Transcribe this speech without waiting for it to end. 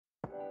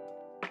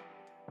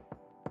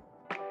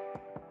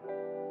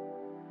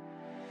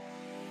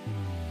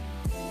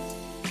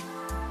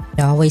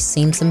always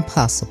seems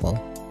impossible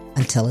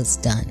until it's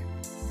done.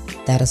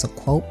 That is a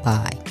quote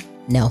by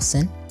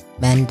Nelson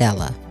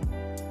Mandela.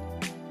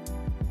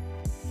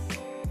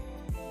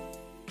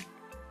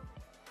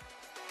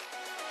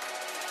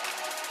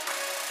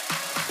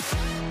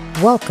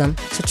 Welcome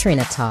to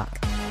Trina Talk.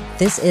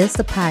 This is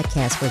the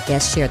podcast where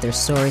guests share their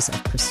stories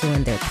of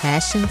pursuing their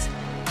passions,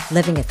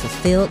 living a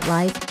fulfilled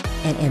life,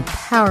 and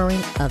empowering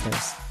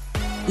others.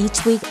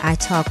 Each week, I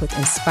talk with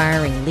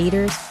inspiring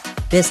leaders,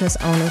 business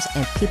owners,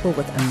 and people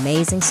with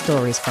amazing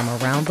stories from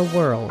around the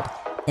world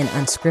in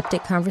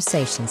unscripted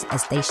conversations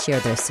as they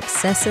share their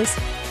successes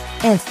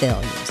and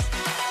failures.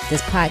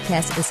 This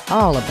podcast is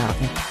all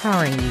about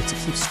empowering you to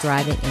keep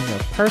striving in your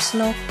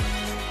personal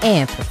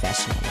and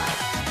professional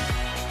life.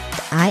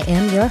 I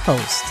am your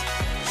host,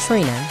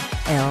 Trina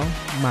L.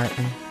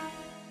 Martin.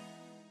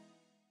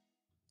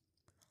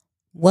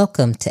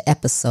 Welcome to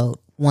episode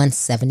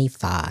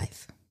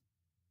 175.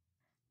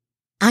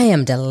 I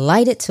am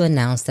delighted to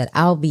announce that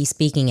I'll be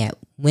speaking at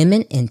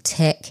Women in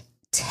Tech,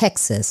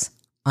 Texas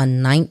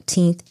on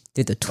 19th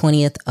through the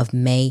 20th of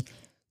May,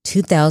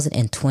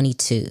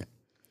 2022.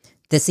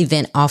 This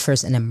event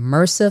offers an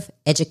immersive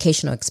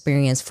educational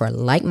experience for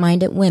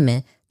like-minded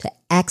women to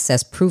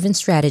access proven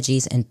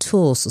strategies and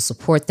tools to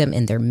support them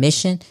in their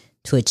mission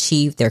to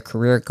achieve their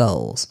career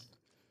goals.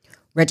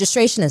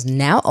 Registration is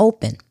now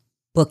open.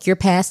 Book your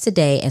pass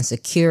today and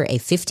secure a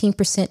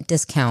 15%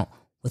 discount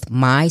with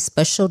my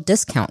special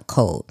discount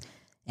code.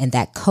 And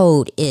that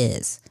code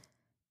is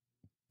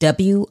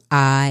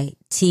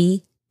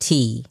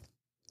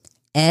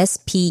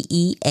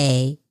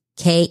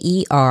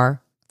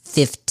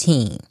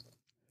WITTSPEAKER15.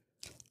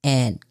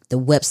 And the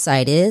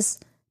website is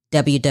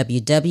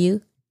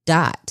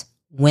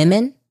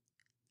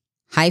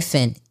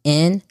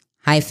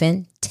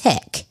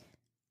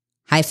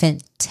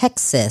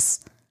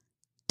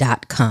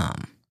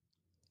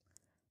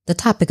The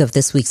topic of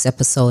this week's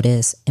episode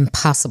is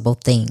impossible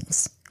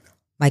things.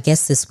 My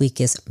guest this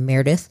week is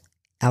Meridith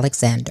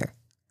Alexander.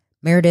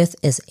 Meridith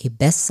is a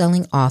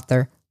best-selling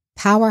author,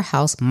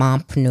 powerhouse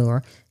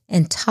mompreneur,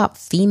 and top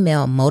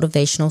female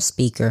motivational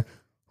speaker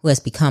who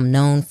has become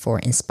known for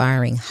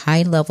inspiring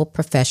high-level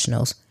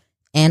professionals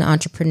and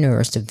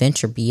entrepreneurs to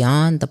venture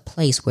beyond the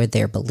place where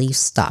their beliefs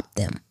stopped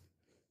them.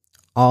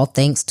 All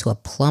thanks to a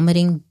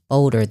plummeting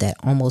boulder that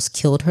almost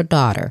killed her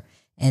daughter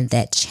and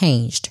that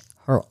changed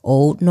her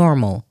old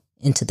normal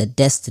into the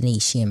destiny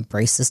she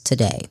embraces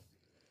today.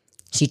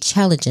 She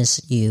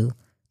challenges you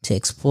to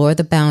explore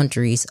the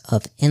boundaries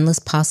of endless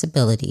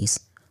possibilities,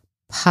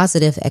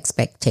 positive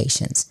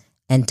expectations,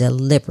 and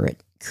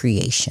deliberate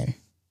creation.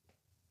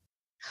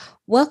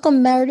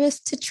 Welcome,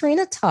 Meridith, to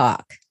Trina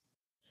Talk.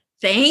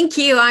 Thank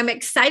you. I'm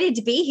excited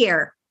to be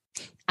here.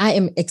 I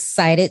am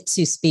excited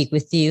to speak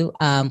with you.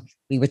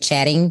 We were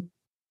chatting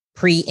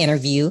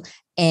pre-interview,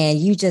 and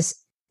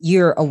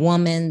you're a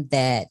woman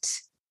that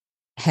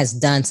has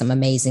done some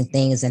amazing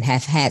things and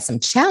have had some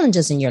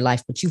challenges in your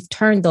life, but you've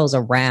turned those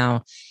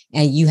around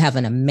and you have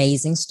an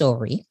amazing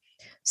story.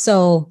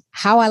 So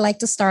how I like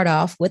to start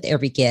off with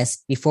every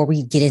guest before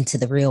we get into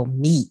the real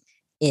meat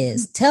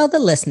is tell the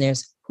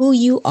listeners who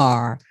you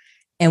are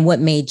and what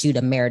made you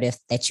the Meridith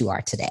that you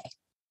are today.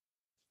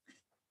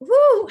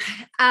 Woo.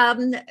 I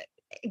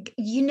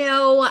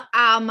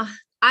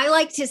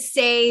like to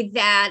say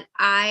that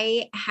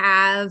I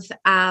have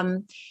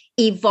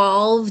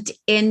evolved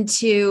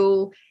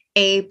into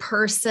a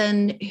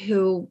person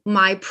who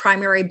my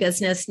primary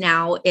business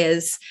now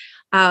is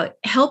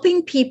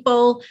helping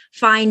people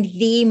find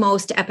the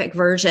most epic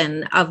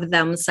version of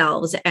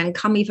themselves and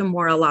come even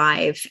more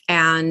alive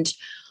and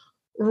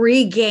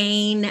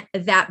regain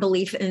that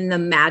belief in the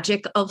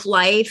magic of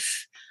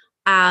life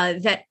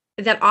that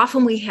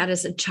often we had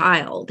as a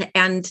child.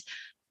 And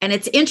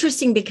it's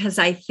interesting because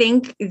I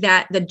think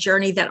that the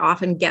journey that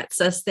often gets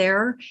us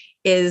there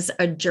is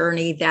a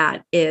journey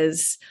that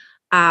is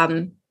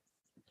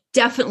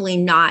definitely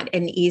not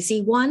an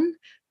easy one,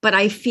 but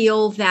I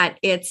feel that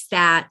it's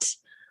that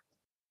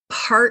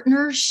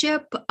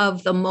partnership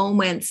of the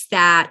moments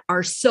that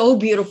are so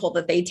beautiful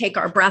that they take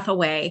our breath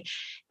away,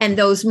 and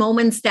those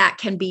moments that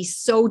can be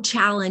so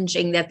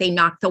challenging that they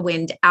knock the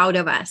wind out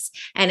of us.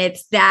 And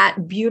it's that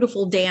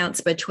beautiful dance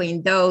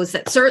between those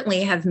that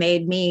certainly have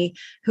made me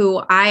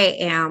who I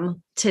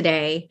am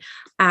today,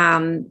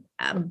 but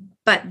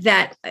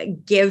that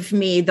give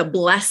me the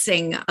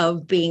blessing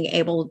of being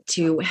able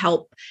to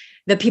help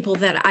the people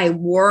that I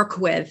work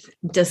with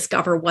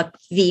discover what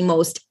the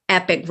most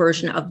epic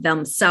version of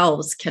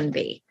themselves can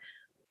be.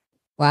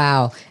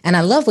 Wow. And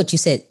I love what you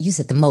said. You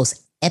said the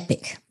most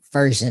epic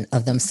version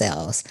of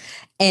themselves.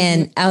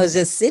 And I was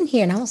just sitting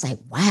here and I was like,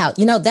 wow,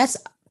 that's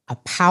a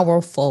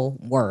powerful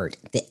word,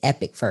 the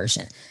epic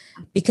version,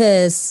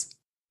 because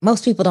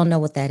most people don't know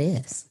what that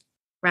is.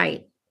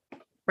 Right.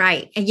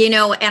 Right. And,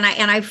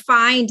 I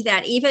find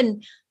that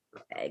even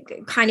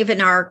kind of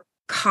in our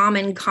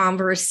common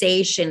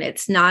conversation,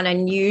 it's not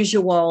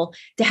unusual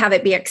to have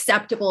it be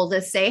acceptable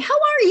to say, how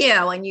are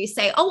you? And you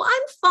say, oh,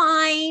 I'm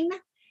fine.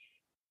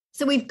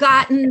 So we've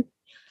gotten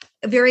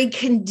very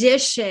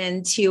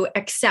conditioned to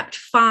accept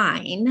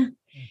fine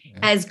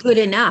as good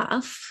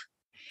enough.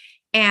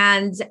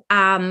 And,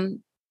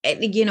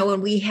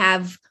 when we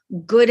have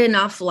good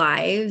enough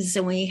lives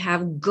and we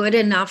have good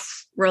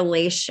enough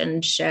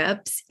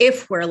relationships,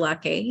 if we're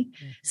lucky,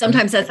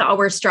 sometimes that's all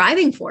we're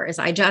striving for is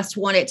I just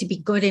want it to be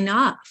good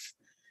enough,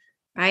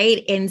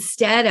 right?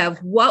 Instead of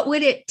what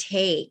would it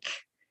take?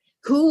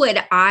 Who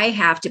would I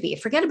have to be?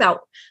 Forget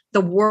about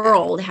the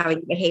world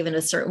having to behave in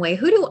a certain way.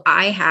 Who do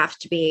I have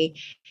to be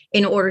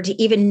in order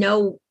to even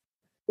know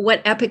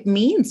what epic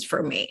means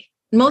for me?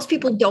 Most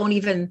people don't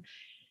even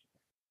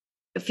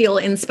feel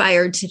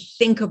inspired to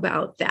think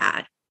about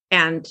that.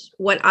 And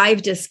what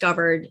I've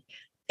discovered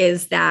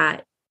is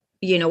that,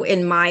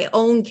 in my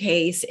own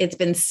case, it's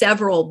been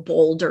several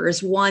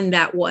boulders. One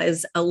that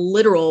was a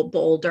literal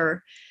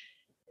boulder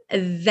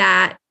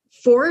that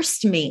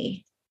forced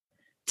me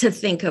to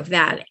think of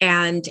that.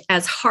 And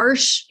as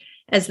harsh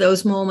as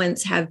those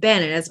moments have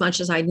been, and as much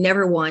as I'd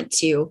never want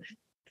to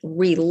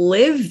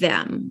relive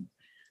them,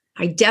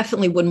 I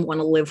definitely wouldn't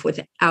want to live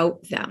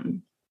without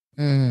them.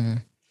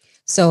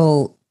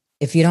 So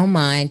if you don't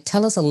mind,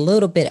 tell us a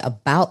little bit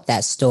about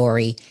that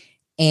story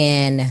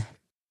and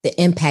the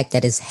impact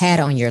that it's had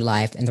on your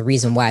life and the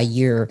reason why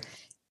you're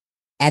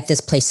at this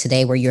place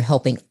today where you're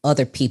helping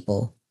other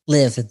people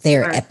live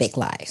their epic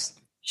lives.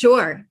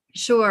 Sure.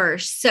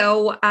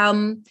 So, I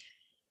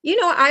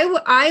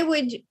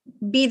would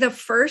be the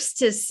first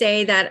to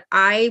say that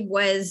I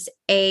was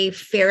a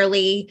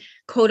fairly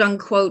quote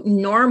unquote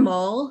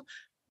normal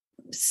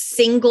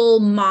single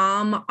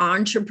mom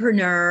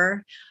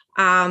entrepreneur,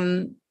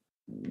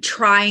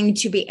 trying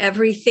to be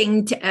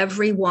everything to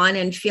everyone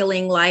and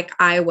feeling like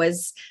I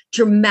was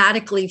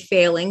dramatically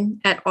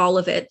failing at all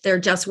of it. There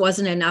just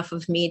wasn't enough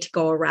of me to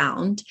go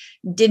around.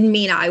 Didn't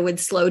mean I would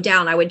slow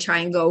down. I would try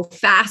and go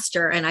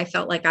faster, and I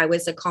felt like I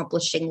was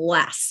accomplishing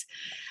less.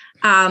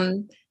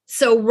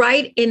 So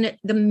right in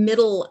the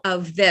middle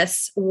of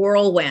this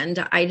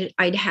whirlwind,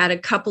 I'd had a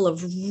couple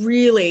of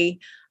really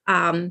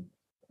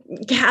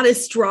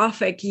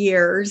catastrophic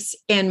years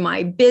in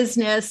my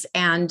business,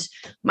 and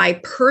my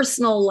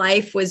personal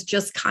life was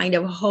just kind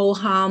of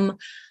ho-hum.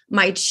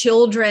 My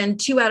children,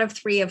 2 out of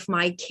 3 of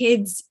my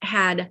kids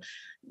had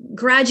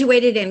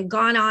graduated and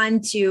gone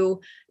on to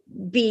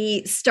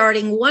be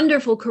starting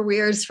wonderful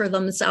careers for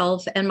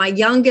themselves. And my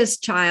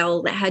youngest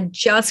child had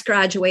just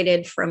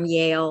graduated from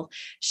Yale.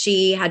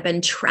 She had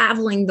been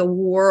traveling the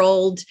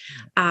world,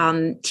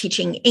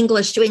 teaching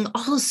English, doing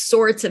all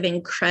sorts of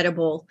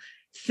incredible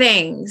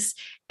things.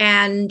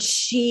 And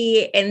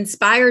she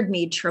inspired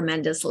me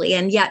tremendously,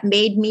 and yet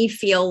made me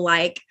feel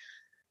like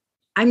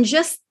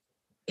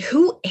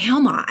who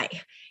am I?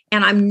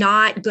 And I'm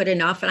not good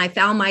enough. And I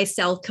found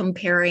myself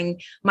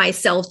comparing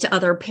myself to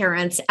other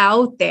parents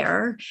out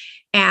there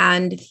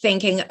and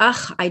thinking,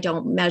 I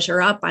don't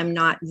measure up. I'm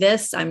not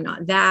this, I'm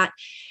not that.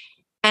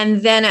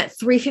 And then at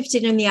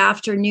 3:15 in the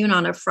afternoon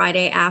on a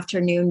Friday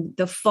afternoon,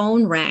 the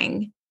phone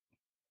rang,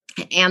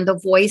 and the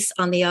voice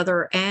on the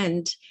other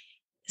end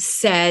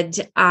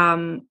said,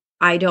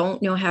 I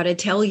don't know how to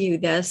tell you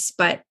this,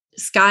 but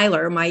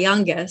Skylar, my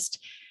youngest,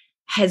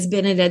 has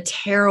been in a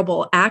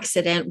terrible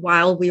accident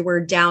while we were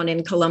down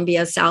in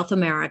Colombia, South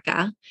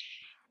America.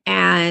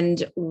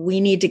 And we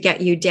need to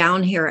get you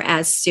down here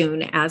as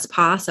soon as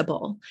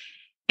possible.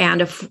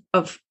 And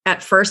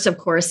at first, of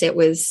course, it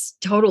was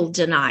total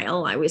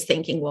denial. I was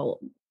thinking, well,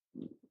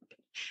 it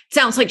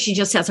sounds like she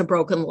just has a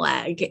broken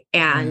leg.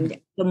 And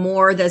the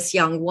more this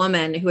young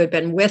woman who had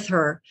been with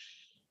her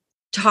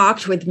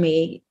talked with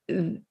me,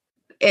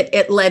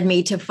 it led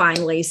me to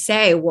finally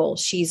say, well,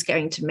 she's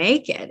going to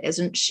make it,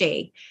 isn't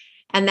she?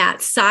 And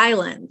that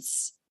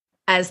silence,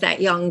 as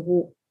that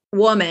young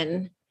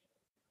woman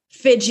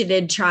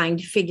fidgeted trying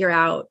to figure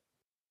out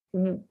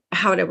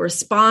how to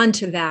respond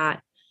to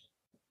that,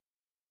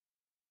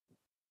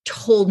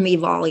 told me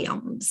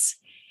volumes.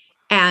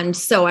 And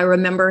so I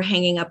remember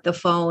hanging up the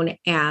phone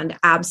and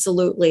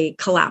absolutely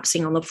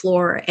collapsing on the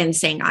floor and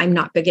saying, I'm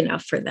not big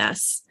enough for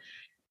this.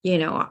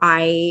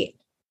 I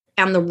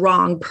am the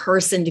wrong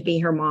person to be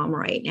her mom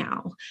right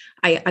now.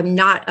 I'm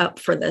not up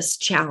for this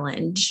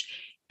challenge.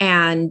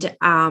 And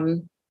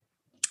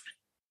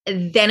then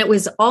it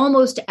was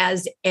almost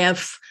as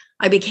if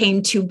I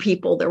became two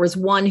people. There was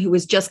one who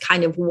was just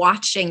kind of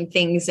watching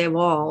things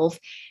evolve,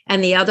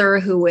 and the other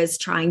who was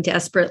trying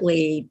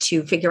desperately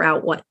to figure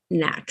out what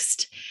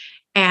next.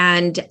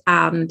 And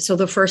so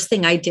the first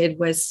thing I did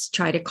was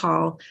try to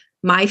call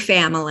my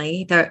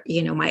family,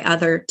 my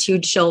other 2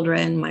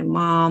 children, my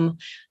mom,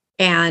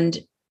 and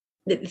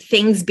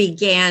things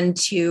began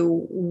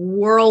to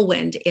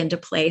whirlwind into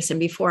place. And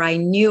before I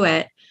knew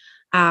it,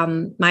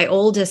 my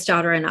oldest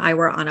daughter and I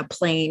were on a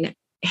plane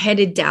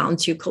headed down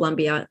to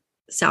Colombia,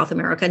 South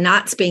America,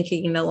 not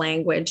speaking the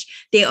language.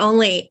 The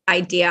only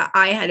idea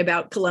I had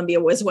about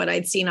Colombia was what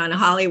I'd seen on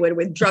Hollywood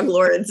with drug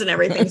lords and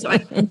everything. So I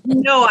had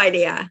no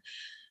idea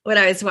what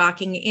I was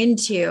walking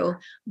into.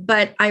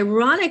 But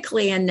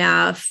ironically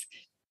enough,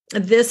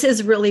 this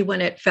is really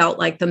when it felt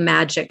like the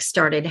magic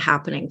started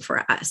happening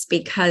for us,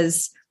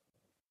 because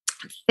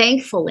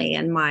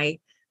thankfully,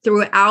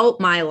 throughout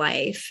my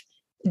life,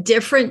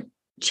 different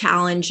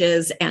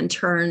challenges and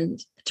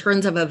turns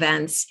of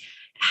events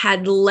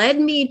had led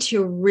me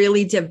to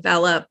really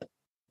develop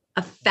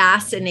a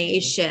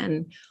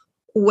fascination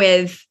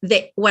with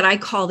what I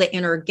call the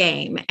inner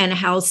game, and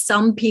how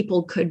some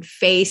people could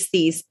face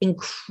these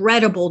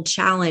incredible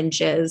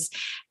challenges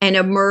and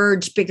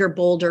emerge bigger,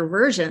 bolder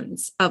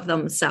versions of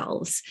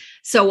themselves.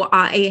 So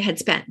I had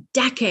spent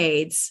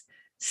decades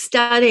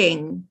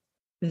studying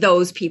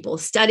those people,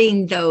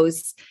 studying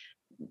those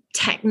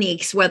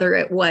techniques, whether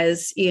it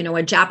was,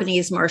 a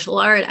Japanese martial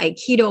art,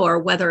 Aikido, or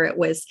whether it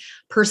was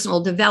personal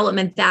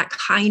development, that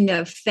kind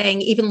of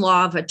thing, even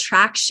law of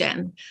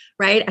attraction,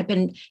 right? I've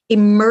been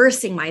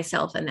immersing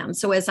myself in them.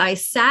 So as I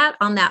sat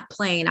on that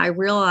plane, I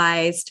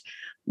realized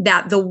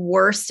that the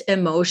worst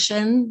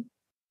emotion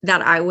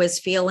that I was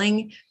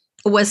feeling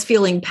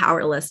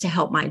powerless to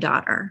help my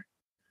daughter.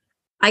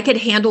 I could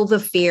handle the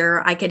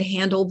fear, I could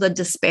handle the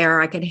despair,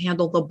 I could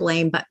handle the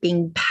blame, but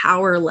being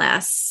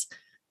powerless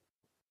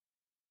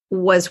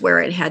was where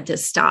it had to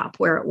stop,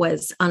 where it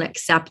was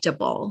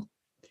unacceptable.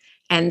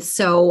 And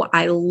so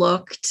I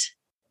looked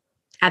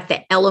at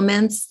the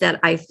elements that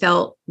I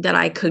felt that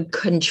I could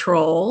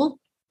control.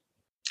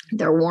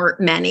 There weren't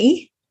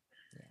many.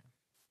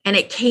 And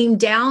it came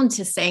down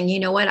to saying, you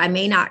know what, I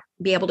may not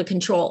be able to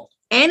control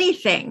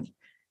anything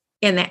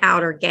in the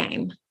outer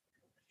game,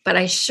 but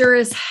I sure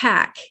as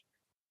heck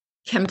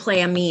can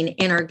play a mean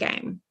inner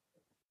game.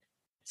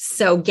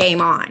 So game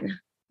on.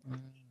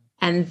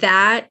 And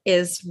that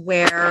is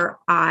where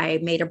I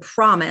made a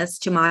promise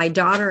to my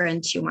daughter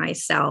and to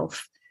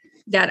myself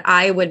that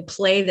I would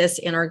play this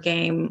inner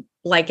game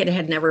like it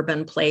had never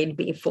been played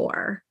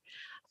before.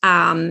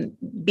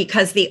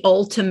 Because the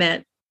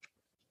ultimate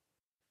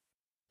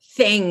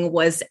thing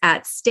was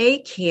at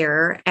stake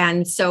here.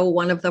 And so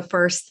one of the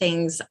first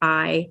things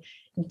I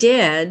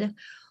did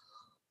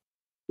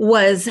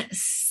was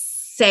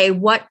say,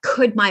 what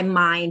could my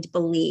mind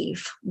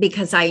believe?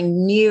 Because I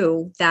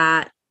knew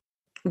that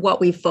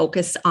what we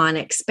focus on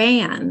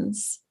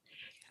expands.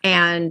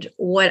 And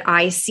what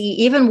I see,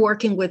 even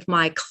working with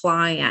my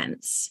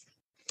clients,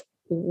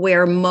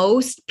 where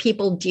most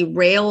people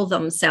derail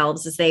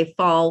themselves is they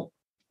fall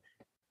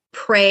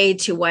prey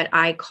to what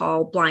I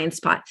call blind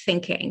spot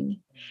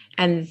thinking.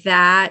 And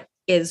that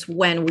is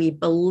when we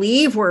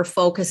believe we're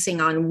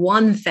focusing on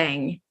one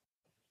thing,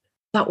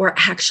 but we're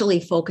actually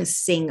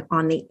focusing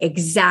on the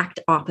exact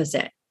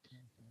opposite,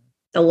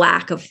 the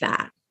lack of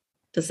that.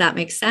 Does that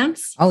make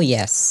sense? Oh,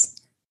 yes.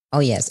 Oh,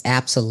 yes,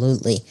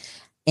 absolutely.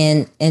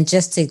 And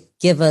just to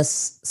give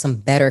us some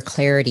better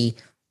clarity,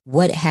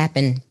 what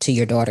happened to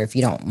your daughter, if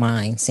you don't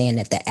mind saying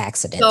that the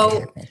accident that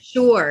happened?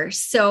 Sure.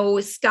 So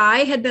Sky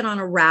had been on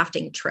a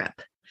rafting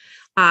trip.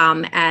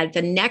 At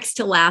the next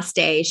to last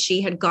day,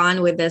 she had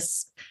gone with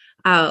this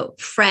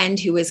friend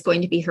who was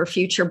going to be her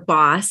future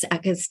boss,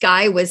 because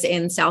Sky was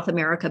in South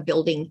America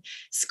building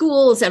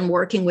schools and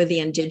working with the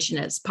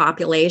indigenous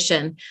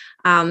population.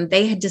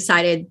 They had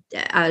decided,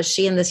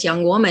 she and this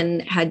young woman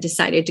had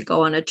decided to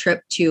go on a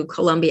trip to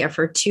Colombia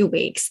for 2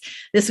 weeks.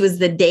 This was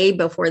the day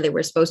before they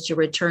were supposed to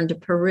return to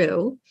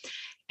Peru.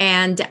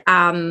 And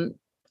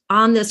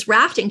on this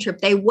rafting trip,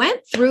 they went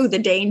through the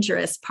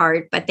dangerous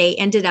part, but they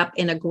ended up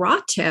in a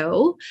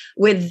grotto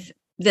with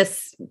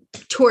this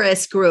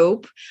tourist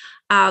group,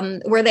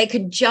 where they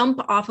could jump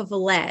off of a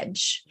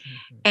ledge.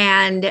 Mm-hmm.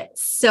 And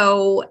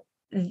so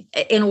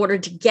in order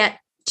to get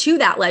to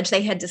that ledge,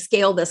 they had to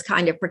scale this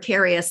kind of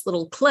precarious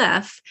little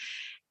cliff.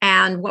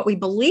 And what we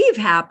believe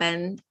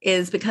happened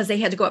is, because they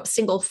had to go up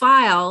single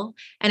file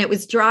and it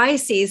was dry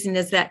season,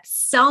 is that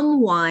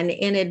someone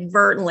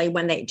inadvertently,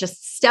 when they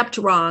just stepped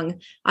wrong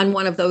on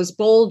one of those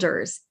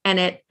boulders, and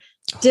it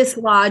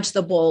dislodged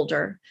the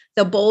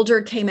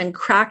boulder came and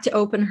cracked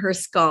open her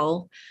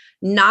skull,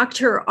 knocked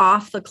her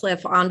off the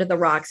cliff onto the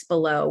rocks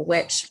below,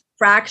 which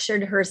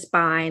fractured her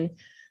spine,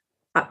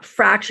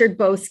 fractured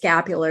both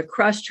scapula,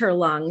 crushed her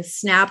lungs,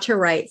 snapped her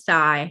right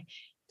thigh,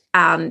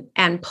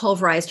 and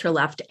pulverized her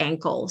left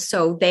ankle.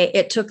 So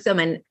it took them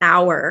an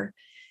hour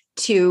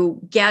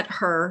to get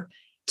her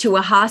to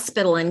a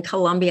hospital in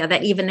Colombia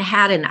that even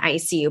had an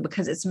ICU,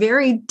 because it's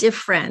very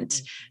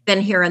different than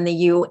here in the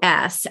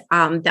US.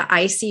 The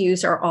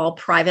ICUs are all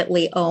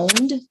privately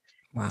owned.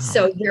 Wow.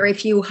 So very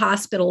few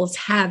hospitals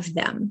have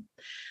them.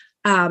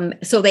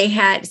 So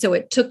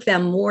it took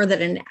them more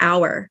than an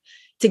hour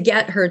to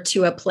get her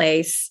to a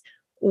place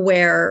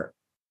where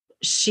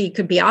she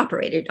could be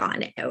operated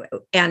on.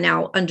 And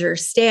now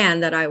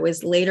understand that I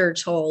was later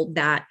told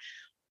that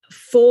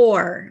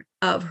 4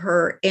 of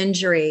her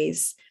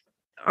injuries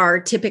are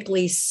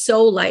typically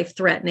so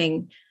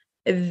life-threatening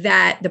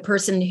that the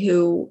person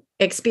who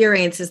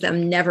experiences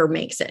them never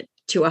makes it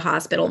to a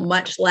hospital,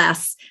 much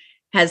less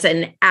has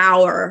an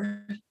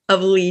hour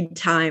of lead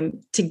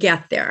time to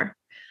get there.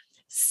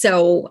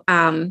 So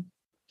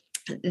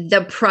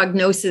the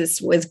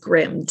prognosis was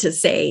grim, to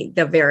say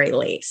the very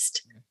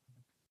least.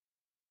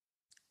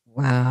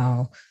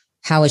 Wow.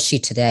 How is she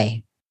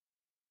today?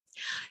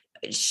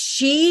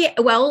 She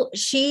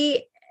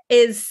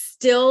is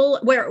still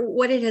where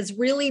what it has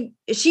really,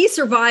 she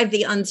survived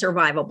the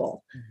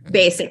unsurvivable,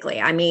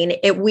 basically. I mean,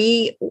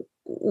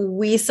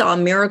 we saw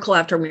miracle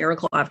after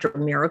miracle after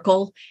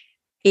miracle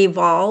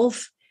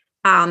evolve.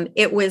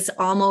 It was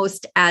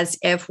almost as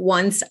if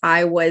once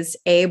I was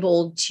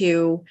able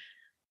to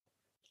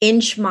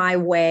inch my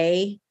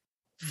way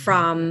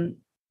from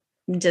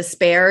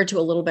despair to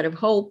a little bit of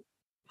hope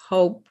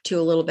to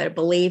a little bit of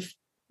belief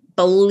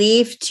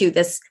to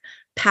this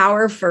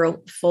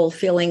powerful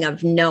feeling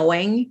of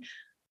knowing,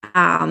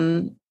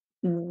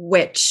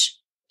 which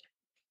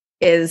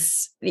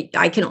is,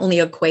 I can only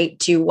equate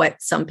to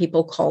what some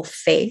people call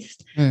faith,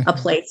 a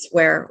place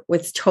where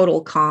with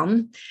total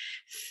calm,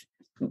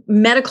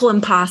 medical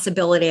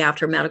impossibility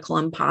after medical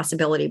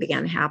impossibility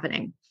began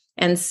happening.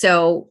 And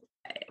so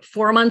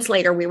 4 months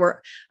later, we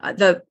were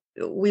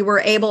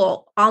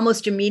able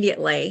almost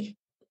immediately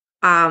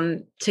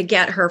to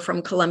get her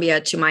from Colombia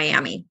to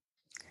Miami.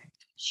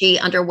 She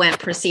underwent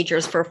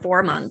procedures for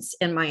 4 months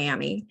in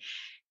Miami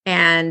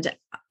and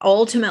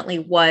ultimately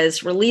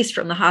was released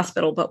from the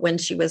hospital. But when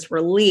she was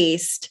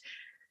released,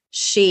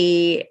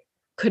 she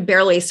could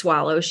barely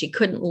swallow. She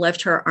couldn't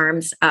lift her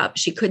arms up.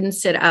 She couldn't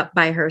sit up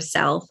by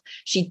herself.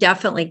 She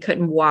definitely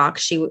couldn't walk.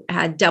 She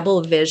had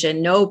double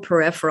vision, no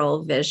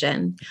peripheral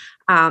vision.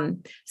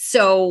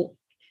 So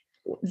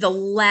the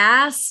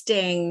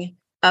lasting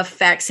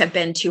effects have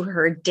been to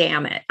her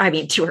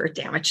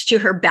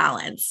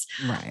balance.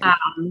 Right.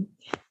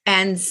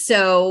 And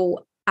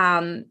so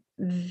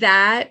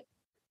that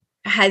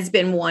has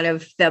been one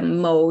of the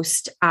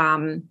most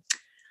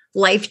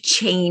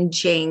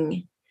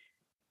life-changing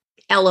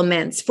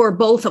elements for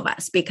both of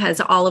us,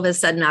 because all of a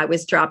sudden I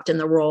was dropped in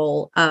the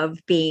role of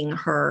being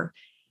her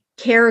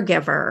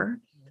caregiver,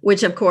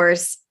 which of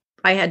course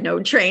I had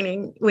no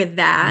training with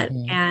that.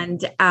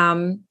 And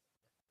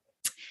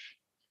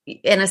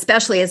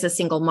especially as a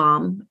single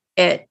mom,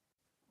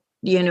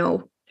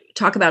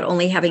 talk about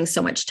only having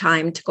so much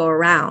time to go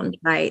around.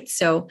 Right.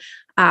 So,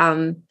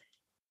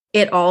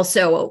 it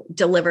also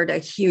delivered a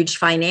huge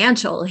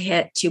financial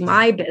hit to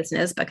my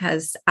business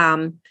because,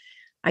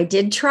 I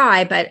did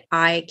try, but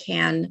I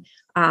can,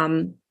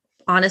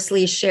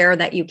 honestly share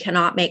that you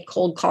cannot make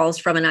cold calls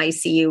from an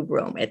ICU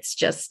room. It's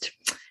just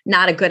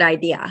not a good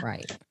idea.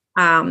 Right.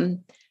 But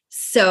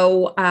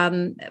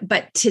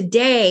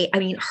today, I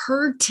mean,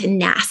 her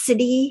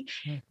tenacity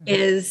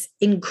is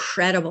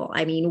incredible.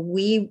 I mean,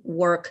 we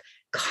work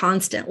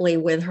constantly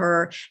with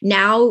her.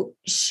 Now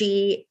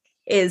she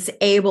is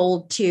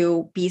able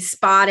to be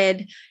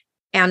spotted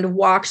and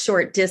walk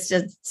short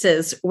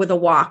distances with a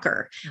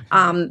walker.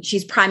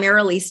 She's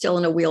primarily still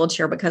in a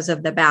wheelchair because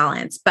of the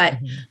balance, but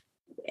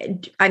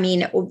I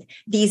mean,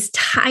 these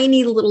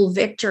tiny little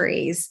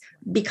victories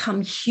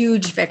become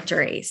huge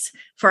victories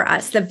for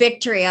us. The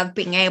victory of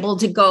being able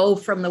to go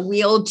from the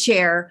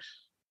wheelchair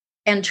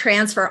and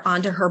transfer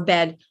onto her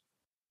bed,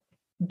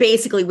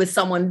 basically with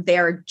someone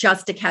there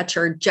just to catch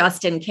her,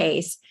 just in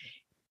case,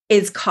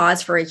 is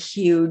cause for a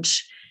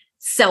huge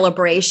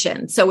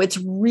celebration. So it's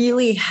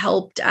really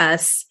helped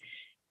us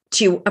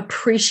to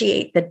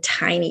appreciate the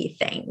tiny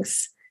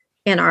things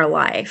in our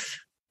life.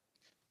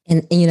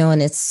 And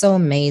it's so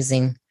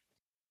amazing.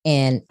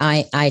 And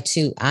I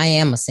too, I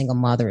am a single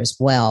mother as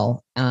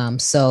well.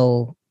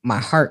 So my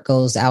heart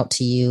goes out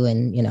to you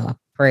and,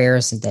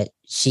 prayers and that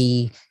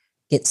she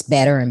gets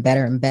better and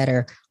better and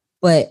better.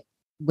 But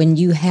when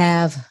you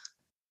have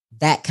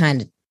that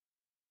kind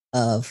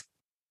of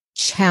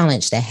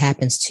challenge that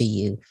happens to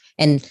you,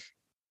 and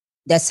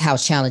that's how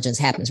challenges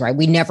happens, right?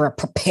 We never are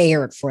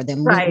prepared for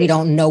them. Right. We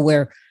don't know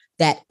where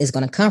that is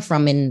going to come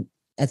from. And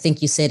I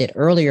think you said it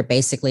earlier,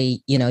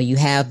 basically, you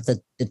have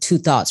the two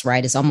thoughts,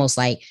 right? It's almost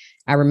like,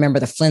 I remember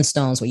the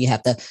Flintstones where you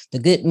have the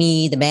good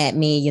me, the bad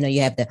me,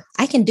 you have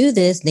I can do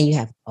this. Then you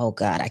have, oh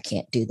God, I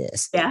can't do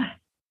this. Yeah.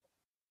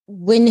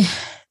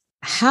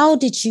 How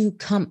did you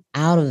come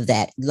out of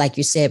that? Like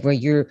you said, where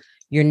you're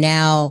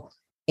now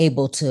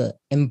able to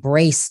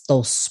embrace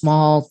those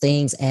small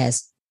things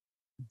as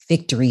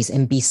victories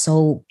and be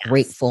so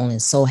grateful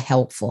and so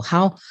helpful.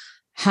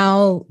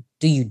 How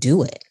do you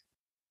do it?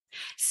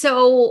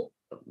 So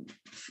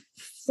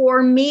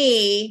for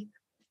me,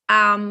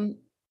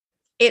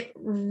 it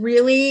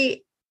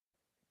really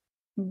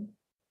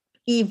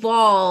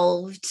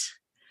evolved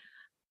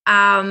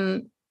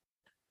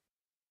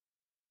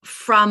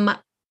from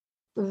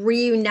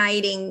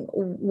reuniting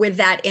with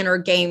that inner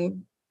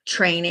game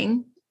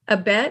training a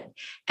bit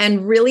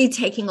and really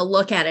taking a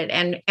look at it.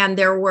 And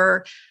there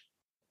were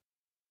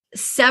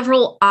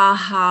several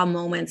aha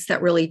moments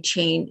that really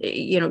changed,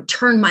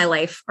 turned my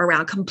life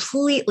around,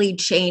 completely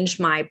changed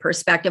my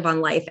perspective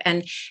on life.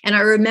 And I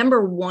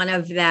remember one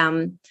of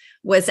them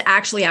was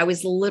actually, I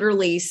was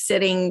literally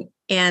sitting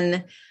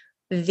in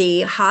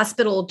the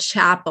hospital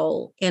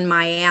chapel in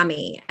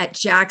Miami at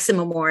Jackson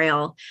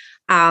Memorial,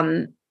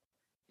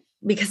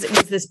 because it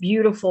was this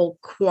beautiful,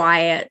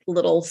 quiet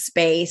little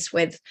space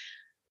with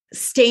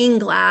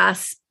stained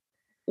glass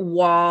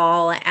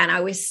wall. And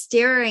I was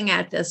staring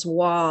at this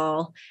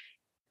wall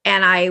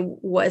and I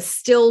was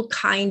still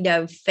kind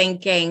of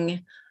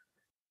thinking,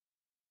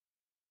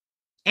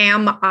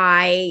 am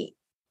I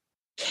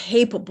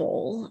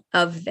capable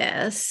of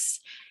this?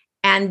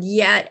 And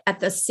yet at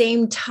the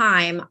same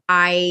time,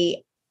 I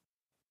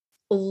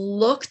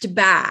looked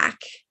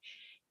back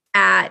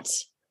at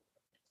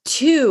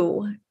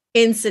two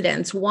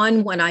incidents.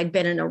 One, when I'd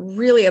been in a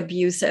really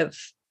abusive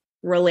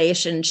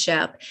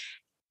relationship,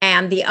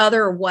 and the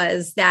other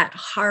was that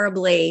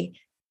horribly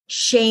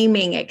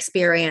shaming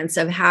experience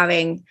of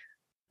having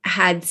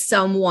had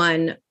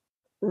someone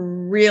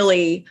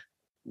really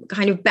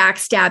kind of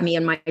backstab me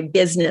in my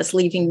business,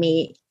 leaving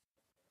me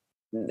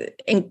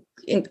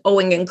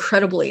owing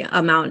incredibly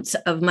amounts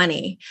of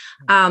money.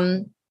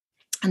 And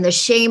the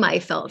shame I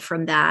felt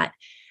from that.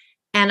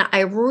 And I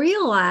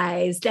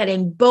realized that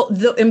in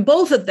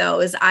both of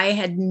those, I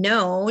had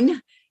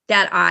known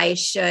that I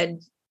should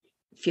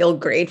feel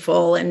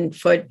grateful and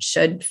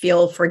should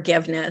feel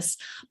forgiveness,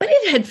 but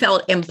it had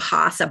felt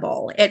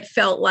impossible. It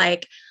felt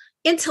like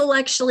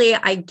intellectually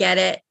I get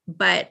it,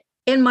 but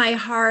in my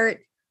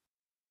heart,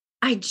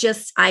 I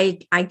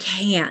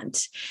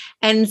can't.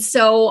 And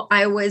so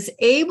I was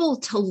able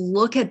to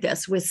look at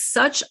this with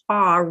such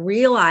awe,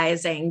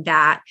 realizing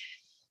that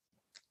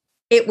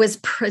it was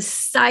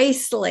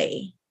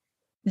precisely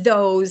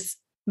those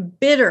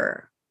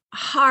bitter,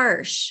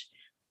 harsh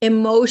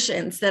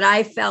emotions that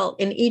I felt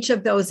in each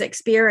of those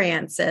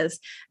experiences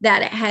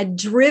that had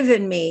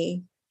driven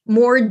me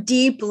more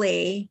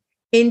deeply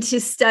into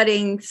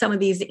studying some of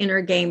these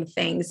inner game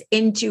things,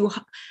 into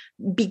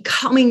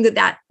becoming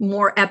that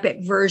more epic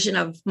version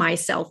of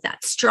myself,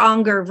 that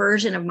stronger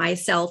version of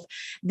myself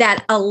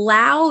that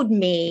allowed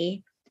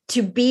me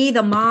to be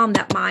the mom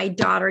that my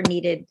daughter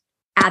needed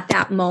at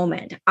that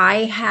moment.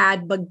 I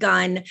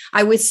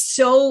was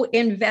so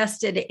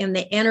invested in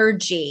the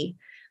energy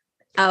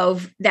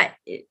of that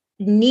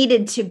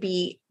needed to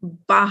be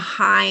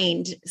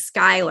behind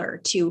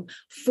Skylar to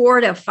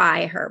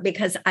fortify her,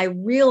 because I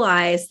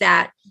realized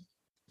that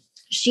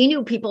she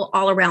knew people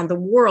all around the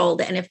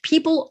world. And if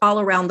people all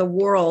around the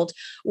world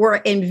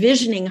were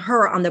envisioning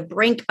her on the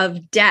brink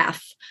of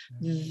death,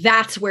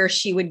 that's where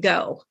she would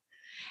go.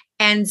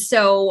 And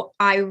so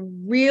I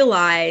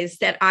realized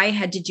that I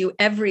had to do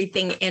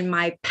everything in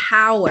my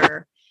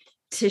power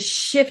to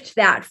shift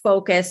that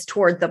focus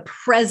toward the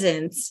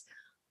presence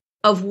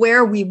of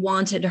where we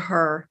wanted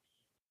her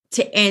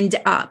to end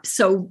up.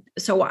 So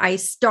I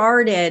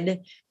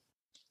started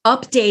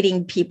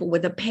updating people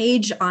with a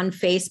page on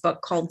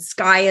Facebook called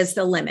Sky is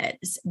the Limit,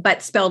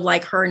 but spelled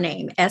like her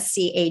name,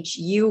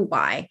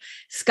 SCHUY.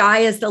 Sky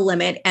is the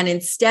Limit. And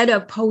instead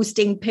of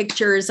posting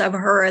pictures of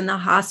her in the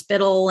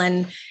hospital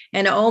and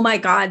oh my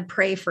God,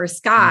 pray for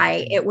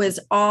Sky, it was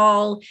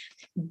all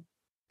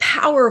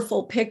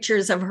powerful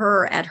pictures of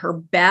her at her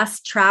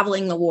best,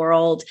 traveling the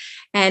world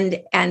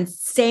and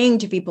saying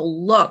to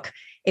people, look,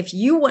 if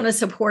you want to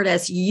support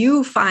us,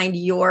 you find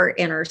your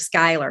inner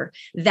Skylar,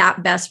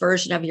 that best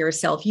version of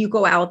yourself. You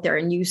go out there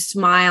and you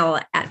smile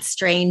at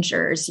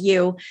strangers.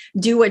 You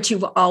do what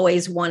you've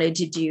always wanted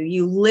to do.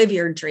 You live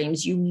your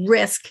dreams. You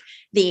risk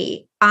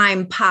the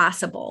I'm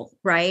possible,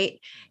 right?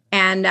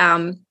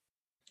 And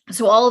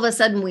so all of a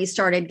sudden we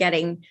started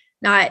getting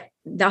not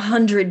the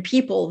 100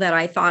 people that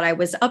I thought I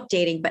was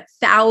updating, but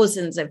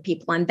thousands of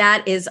people. And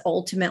that is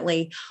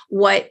ultimately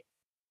what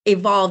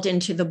evolved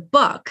into the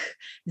book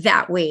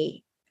that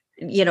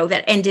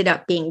that ended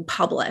up being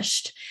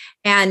published.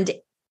 And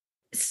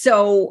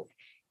so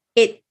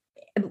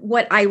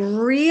what I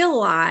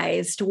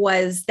realized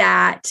was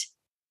that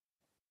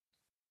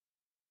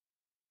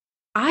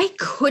I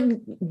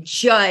couldn't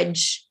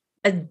judge,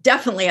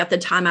 definitely at the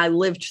time I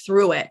lived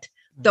through it,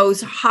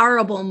 those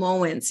horrible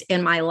moments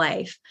in my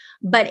life.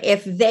 But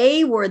if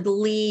they would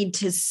lead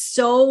to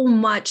so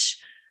much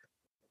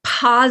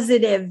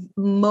positive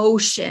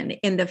motion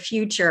in the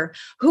future,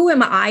 who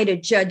am I to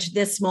judge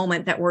this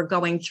moment that we're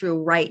going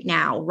through right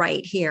now,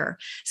 right here?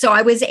 So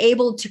I was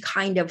able to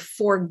kind of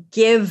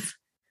forgive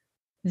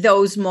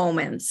those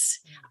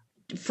moments,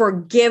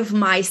 forgive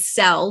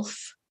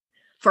myself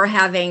for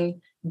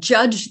having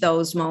judged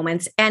those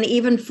moments, and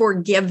even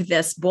forgive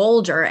this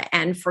boulder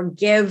and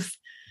forgive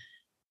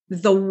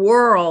the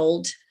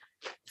world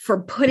for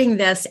putting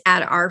this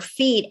at our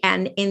feet,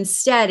 and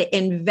instead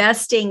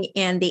investing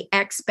in the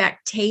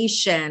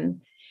expectation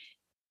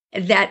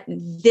that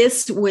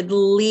this would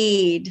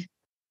lead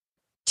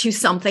to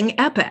something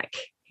epic.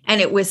 And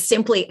it was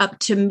simply up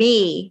to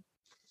me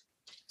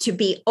to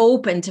be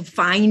open to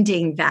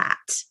finding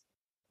that.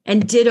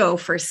 And ditto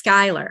for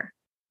Skylar.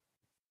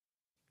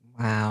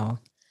 Wow.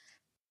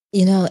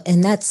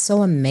 And that's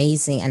so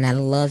amazing. And I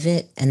love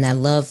it. And I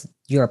love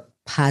your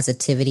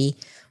positivity.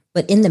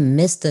 But in the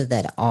midst of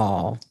that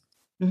all,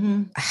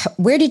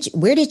 where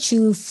did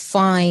you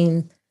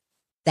find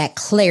that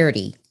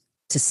clarity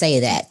to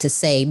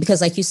say,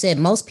 because like you said,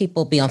 most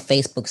people be on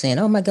Facebook saying,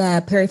 oh my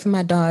God, pray for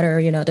my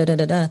daughter,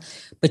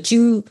 but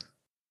you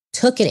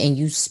took it and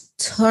you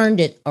turned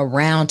it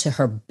around to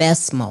her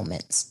best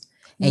moments,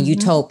 and you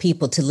told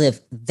people to live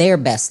their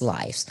best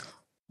lives.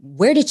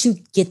 Where did you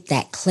get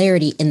that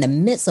clarity in the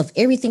midst of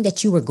everything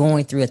that you were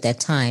going through at that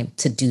time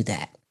to do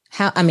that?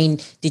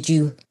 Did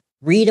you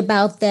read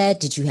about that?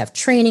 Did you have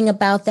training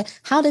about that?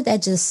 How did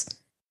that just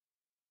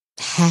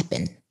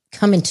happen,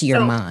 come into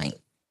your mind?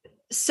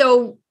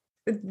 So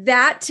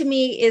that to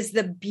me is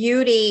the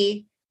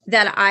beauty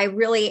that I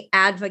really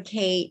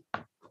advocate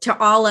to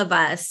all of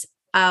us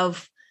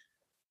of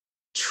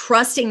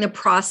trusting the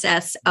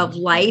process of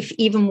life,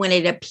 even when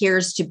it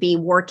appears to be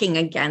working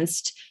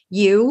against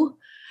you,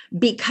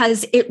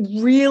 because it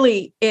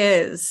really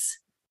is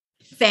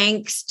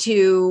thanks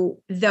to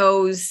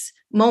those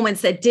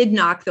moments that did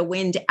knock the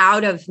wind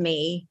out of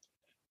me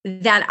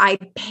that I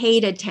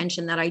paid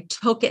attention, that I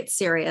took it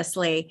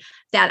seriously,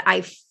 that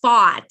I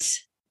fought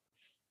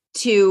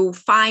to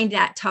find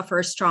that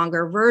tougher,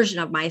 stronger version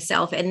of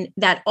myself. And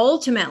that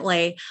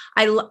ultimately,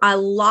 a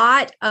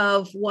lot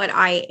of what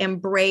I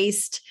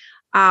embraced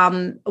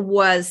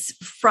was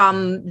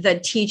from the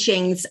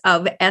teachings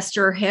of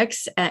Esther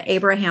Hicks,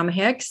 Abraham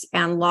Hicks,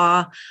 and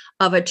Law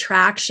of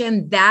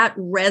Attraction. That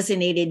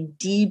resonated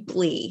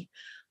deeply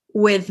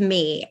with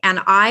me.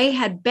 And I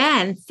had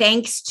been,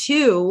 thanks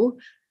to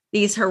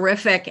these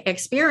horrific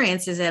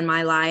experiences in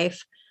my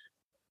life,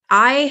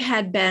 I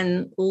had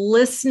been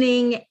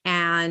listening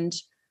and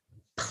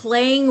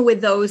playing with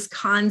those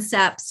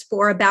concepts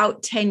for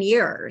about 10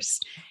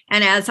 years.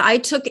 And as I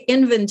took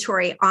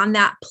inventory on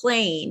that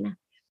plane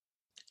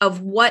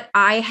of what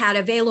I had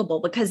available,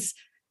 because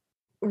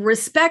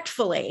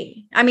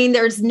respectfully, I mean,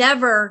 it's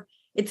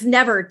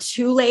never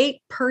too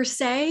late per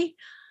se,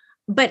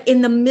 but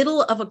in the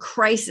middle of a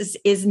crisis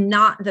is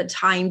not the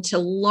time to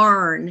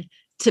learn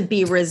to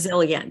be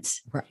resilient.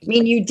 Right. I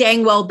mean, you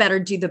dang well better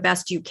do the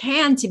best you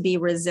can to be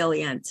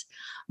resilient.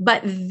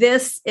 But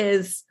this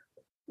is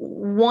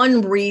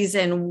one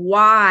reason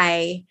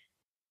why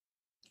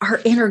our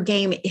inner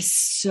game is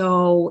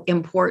so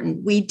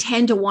important. We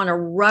tend to want to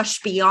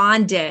rush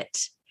beyond it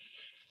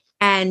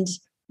and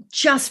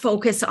just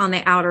focus on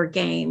the outer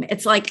game.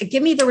 It's like,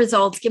 give me the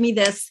results, give me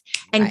this,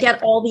 and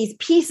get all these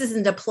pieces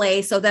into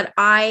play so that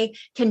I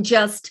can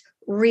just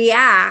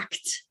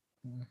react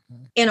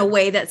in a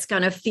way that's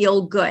going to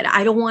feel good.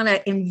 I don't want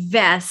to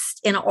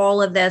invest in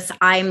all of this.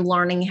 I'm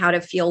learning how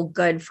to feel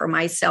good for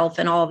myself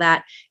and all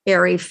that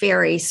airy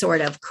fairy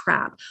sort of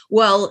crap.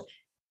 Well,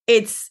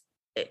 it's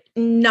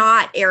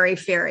not airy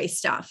fairy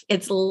stuff.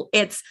 It's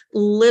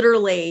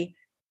literally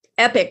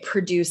epic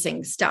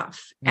producing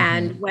stuff.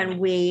 And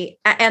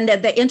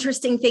the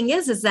interesting thing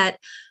is that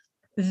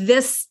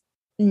this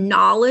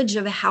knowledge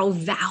of how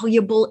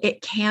valuable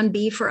it can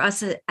be for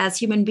us as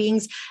human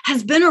beings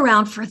has been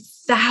around for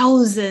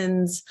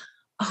thousands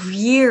of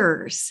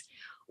years.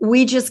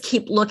 We just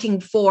keep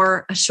looking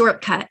for a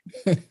shortcut.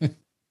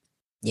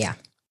 Yeah.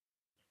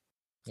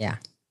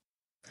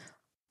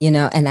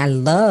 And I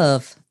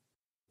love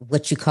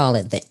what you call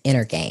it, the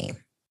inner game.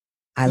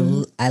 I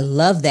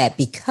love that,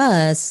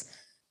 because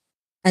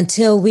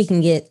until we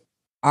can get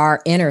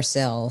our inner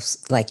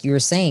selves, like you were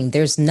saying,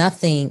 there's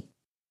nothing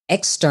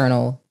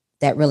external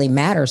that really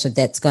matters or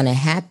that's going to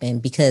happen,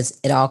 because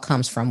it all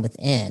comes from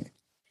within.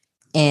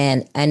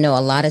 And I know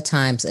a lot of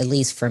times, at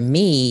least for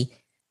me,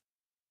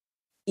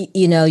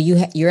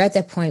 you're at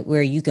that point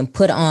where you can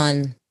put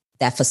on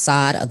that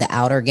facade of the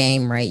outer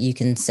game, right? You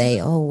can say,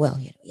 oh, well,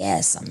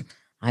 yes,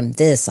 I'm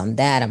this, I'm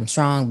that, I'm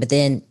strong. But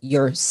then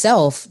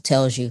yourself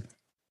tells you,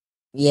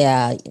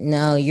 yeah,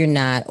 no, you're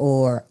not.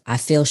 Or I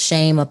feel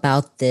shame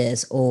about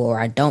this, or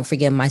I don't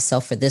forgive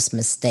myself for this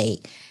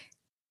mistake.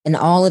 And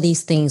all of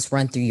these things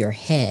run through your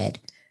head.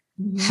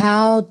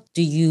 How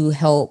do you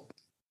help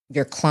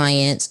your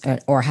clients,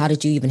 or how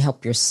did you even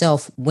help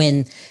yourself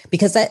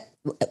because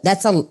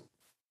that's a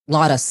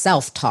lot of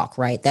self-talk,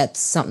 right? That's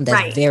something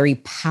that's very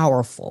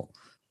powerful.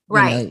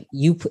 Right.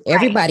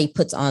 Everybody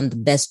puts on the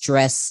best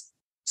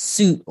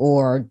suit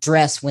or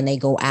dress when they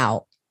go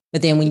out.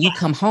 But then when you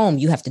come home,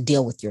 you have to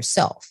deal with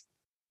yourself.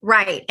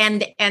 Right.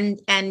 And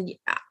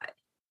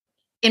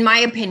in my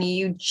opinion,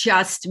 you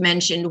just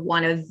mentioned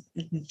one of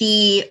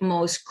the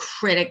most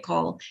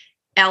critical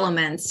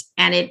elements,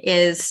 and it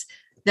is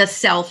the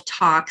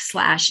self-talk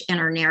 /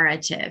 inner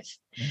narrative.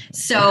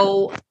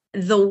 So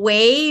the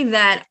way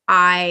that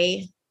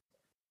I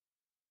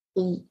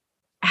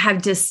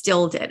have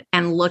distilled it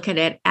and look at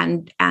it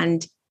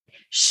and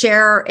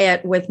share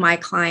it with my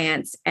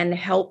clients and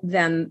help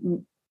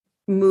them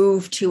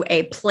move to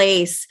a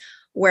place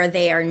where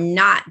they are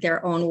not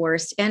their own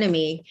worst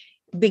enemy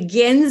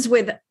begins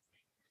with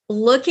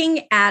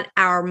looking at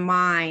our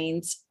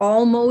minds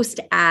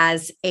almost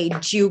as a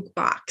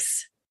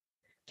jukebox.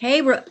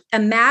 Okay,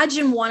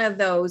 imagine one of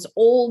those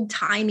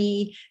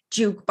old-timey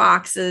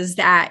jukeboxes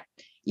that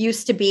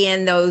used to be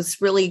in those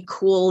really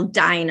cool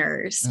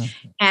diners.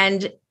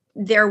 And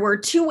there were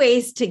two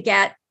ways to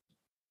get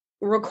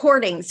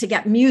recordings, to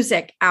get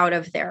music out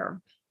of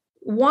there.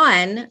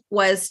 One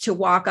was to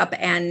walk up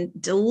and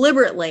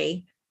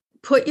deliberately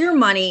put your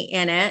money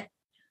in it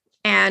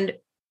and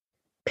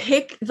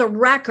pick the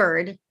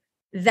record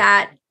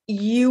that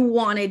you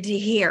wanted to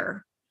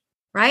hear,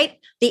 right?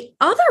 The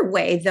other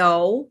way,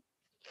 though,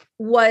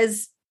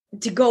 was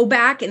to go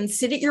back and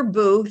sit at your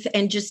booth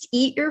and just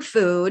eat your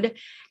food.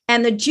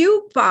 And the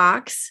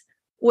jukebox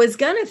was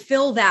going to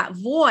fill that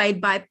void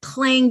by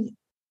playing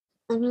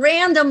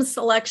random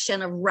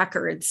selection of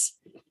records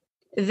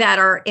that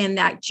are in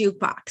that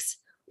jukebox.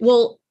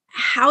 Well,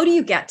 how do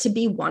you get to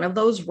be one of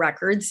those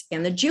records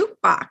in the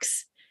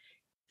jukebox?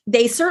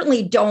 They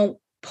certainly don't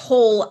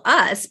poll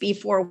us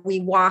before we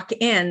walk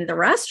in the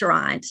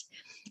restaurant.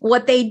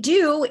 What they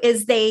do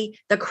is the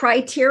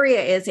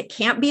criteria is it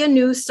can't be a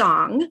new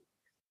song,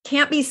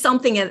 can't be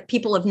something that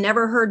people have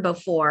never heard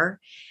before.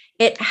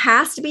 It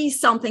has to be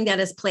something that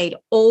is played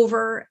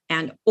over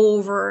and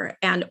over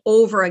and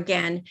over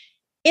again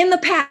in the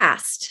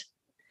past,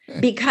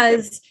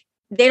 because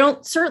they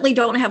certainly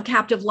don't have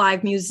captive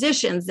live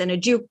musicians in a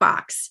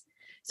jukebox.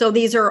 So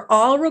these are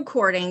all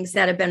recordings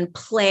that have been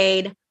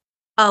played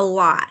a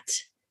lot.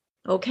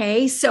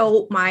 Okay.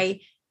 So my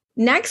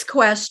next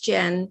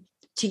question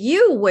to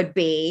you would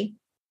be,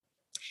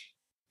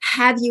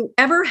 have you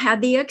ever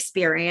had the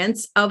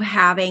experience of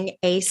having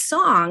a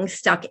song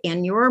stuck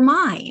in your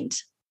mind?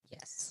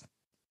 Yes.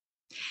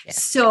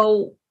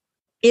 So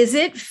is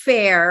it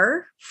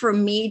fair for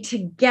me to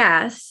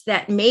guess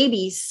that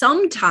maybe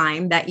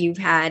sometime that you've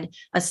had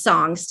a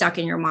song stuck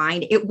in your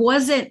mind, it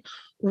wasn't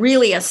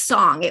really a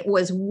song, it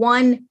was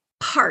one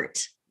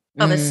part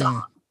of a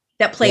song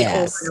that played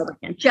over and over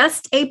again,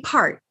 just a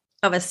part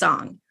of a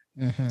song.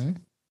 Mm-hmm.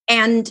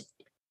 And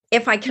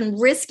if I can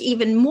risk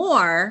even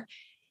more,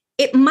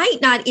 it might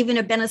not even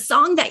have been a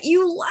song that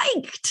you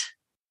liked.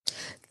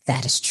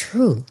 That is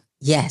true.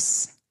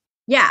 Yes.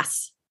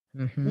 Yes.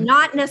 Mm-hmm.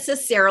 Not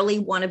necessarily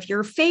one of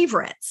your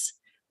favorites,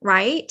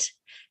 right?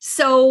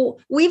 So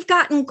we've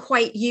gotten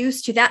quite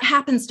used to that.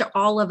 Happens to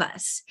all of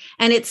us.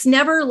 And it's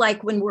never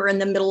like when we're in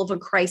the middle of a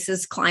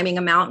crisis, climbing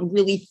a mountain,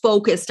 really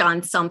focused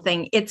on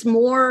something. It's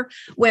more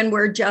when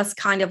we're just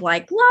kind of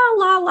like, la,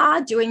 la, la,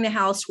 doing the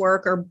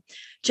housework, or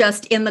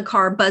just in the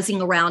car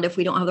buzzing around if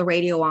we don't have the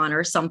radio on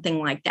or something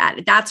like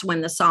that. That's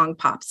when the song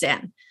pops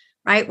in,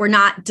 right? We're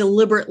not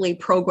deliberately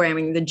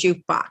programming the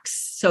jukebox.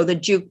 So the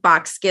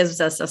jukebox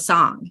gives us a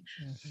song.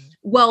 Mm-hmm.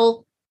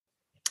 Well,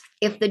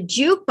 if the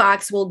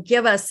jukebox will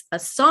give us a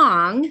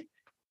song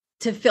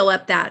to fill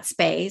up that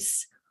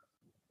space,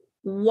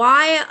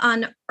 why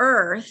on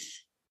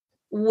earth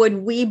would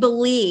we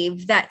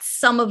believe that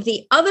some of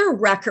the other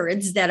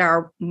records that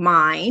our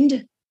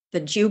mind,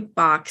 the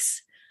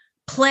jukebox,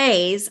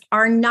 plays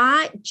are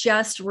not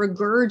just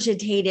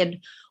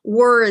regurgitated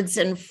words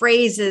and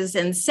phrases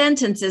and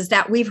sentences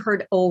that we've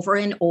heard over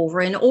and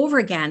over and over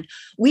again?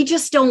 We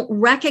just don't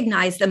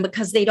recognize them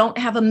because they don't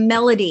have a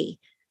melody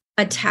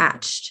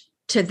attached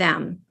to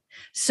them.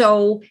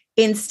 So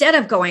instead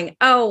of going,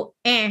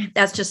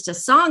 that's just a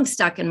song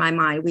stuck in my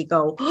mind, we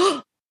go,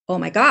 oh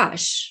my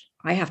gosh,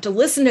 I have to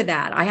listen to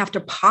that. I have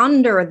to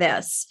ponder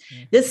this.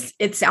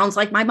 It sounds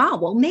like my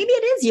mom. Well, maybe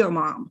it is your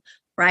mom,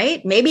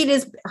 right? Maybe it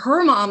is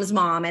her mom's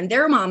mom and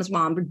their mom's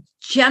mom,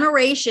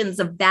 generations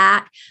of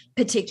that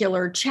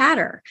particular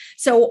chatter.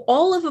 So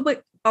all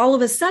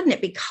of a sudden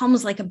it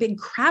becomes like a big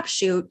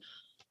crapshoot.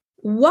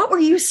 What were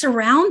you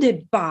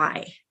surrounded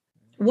by?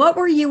 What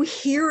were you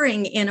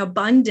hearing in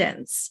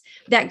abundance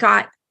that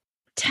got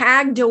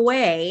tagged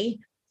away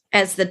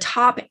as the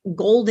top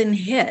golden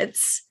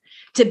hits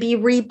to be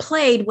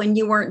replayed when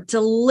you weren't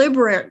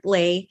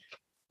deliberately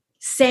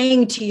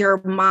saying to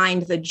your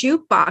mind, the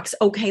jukebox,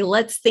 okay,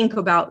 let's think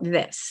about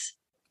this.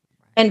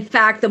 In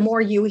fact, the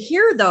more you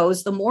hear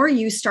those, the more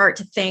you start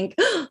to think,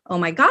 oh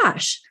my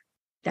gosh,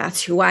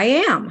 that's who I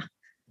am.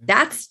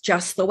 That's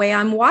just the way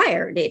I'm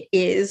wired. It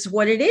is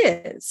what it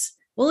is.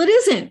 Well, it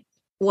isn't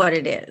what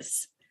it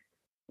is,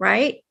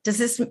 right?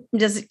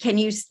 Can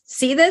you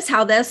see this?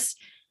 How this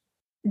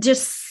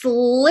just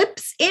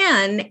slips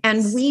in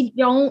and we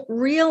don't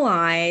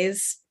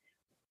realize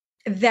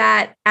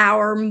that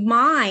our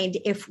mind,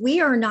 if we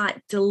are not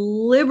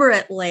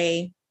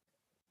deliberately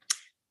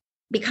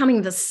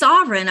becoming the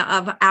sovereign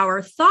of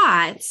our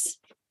thoughts,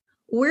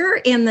 we're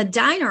in the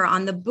diner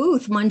on the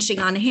booth munching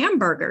on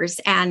hamburgers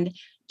and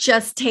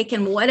just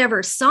taking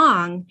whatever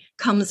song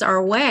comes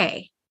our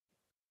way.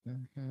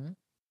 Mm-hmm.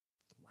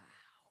 Wow.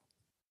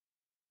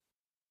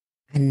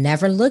 I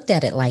never looked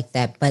at it like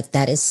that, but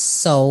that is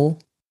so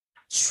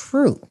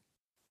true.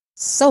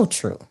 So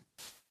true.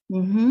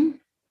 Mm-hmm.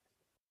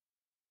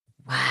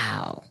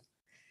 Wow.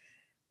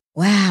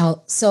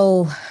 Wow.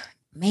 So,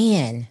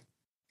 man,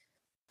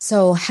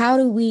 so how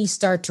do we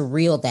start to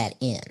reel that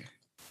in?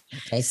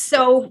 Okay.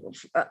 So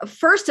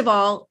first of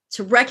all,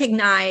 to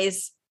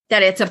recognize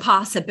that it's a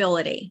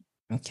possibility.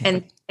 Okay.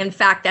 And in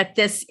fact, that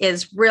this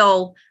is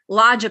real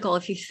logical,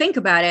 if you think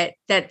about it,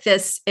 that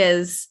this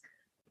is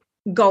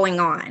going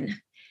on.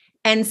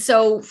 And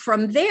so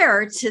from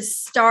there to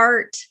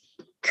start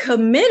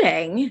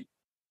committing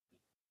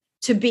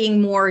to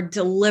being more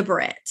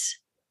deliberate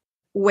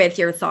with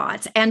your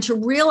thoughts and to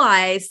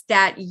realize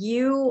that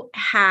you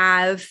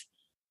have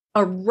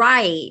a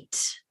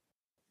right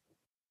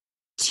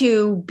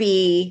to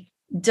be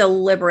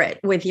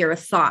deliberate with your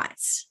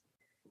thoughts.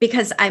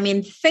 Because,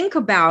 think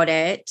about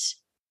it,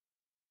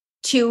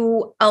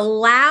 to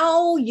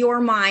allow your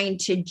mind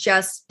to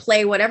just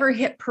play whatever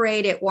hit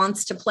parade it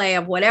wants to play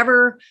of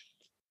whatever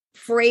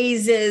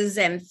phrases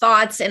and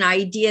thoughts and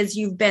ideas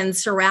you've been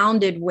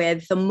surrounded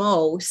with the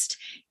most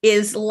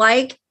is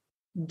like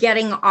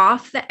getting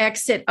off the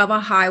exit of a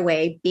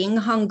highway, being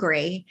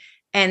hungry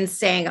and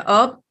saying,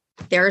 oh,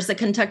 there's a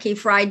Kentucky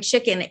Fried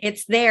Chicken.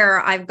 It's there.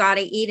 I've got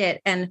to eat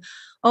it. And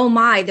oh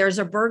my, there's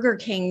a Burger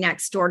King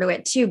next door to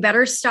it too.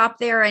 Better stop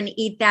there and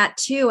eat that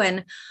too.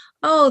 And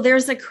oh,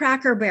 there's a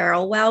Cracker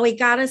Barrel. Well, we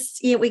gotta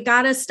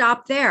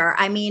stop there.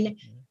 I mean,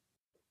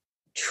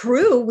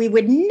 true, we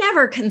would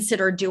never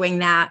consider doing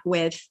that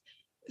with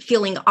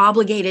feeling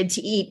obligated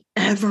to eat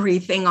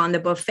everything on the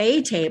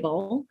buffet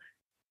table.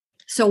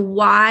 So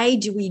why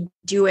do we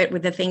do it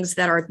with the things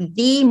that are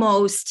the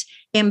most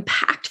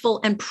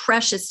impactful and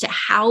precious to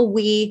how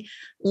we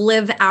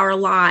live our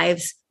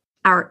lives,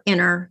 our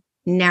inner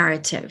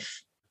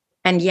narrative?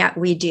 And yet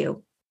we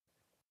do.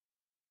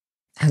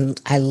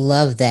 I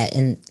love that.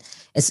 And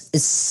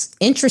it's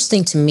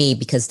interesting to me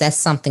because that's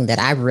something that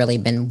I've really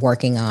been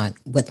working on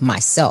with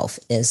myself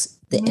is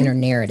the inner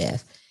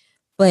narrative.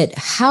 But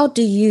how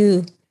do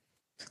you,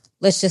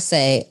 let's just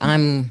say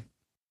I'm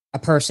a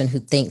person who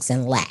thinks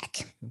in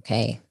lack.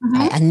 Okay.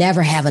 I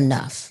never have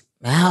enough.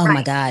 Oh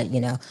my God,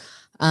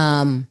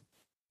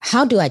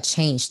 how do I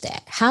change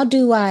that? How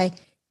do I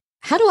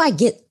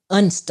get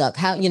unstuck?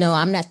 How,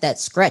 I'm not that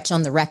scratch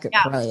on the record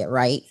player,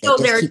 right? So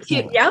there are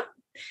two,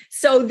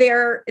 So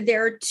there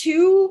are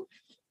two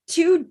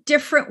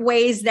different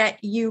ways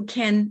that you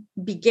can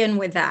begin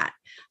with that.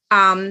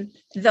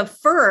 The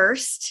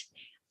first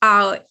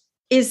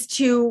is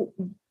to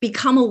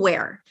become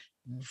aware.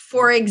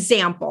 For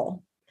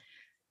example,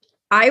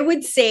 I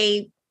would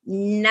say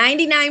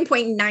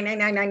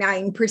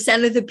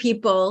 99.99999% of the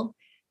people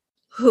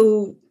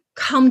who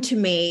come to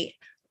me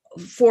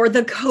for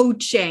the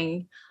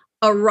coaching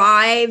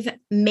arrive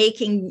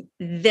making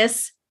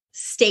this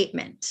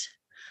statement.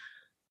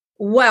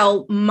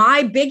 Well,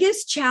 my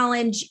biggest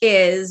challenge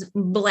is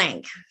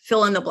blank,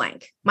 fill in the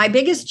blank. My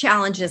biggest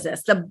challenge is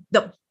this.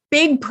 The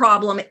big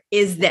problem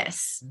is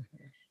this,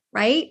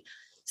 right?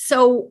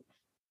 So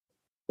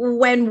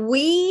when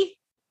we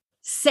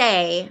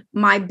say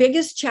my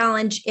biggest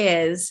challenge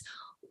is,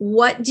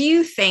 what do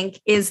you think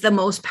is the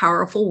most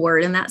powerful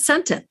word in that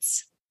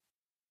sentence?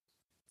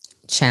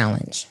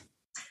 Challenge.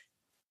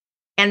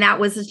 And that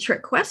was a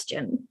trick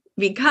question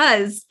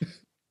because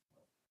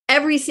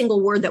every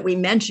single word that we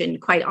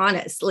mentioned, quite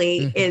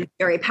honestly, is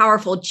very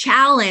powerful.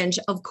 Challenge,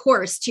 of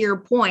course, to your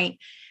point,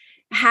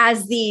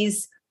 has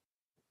these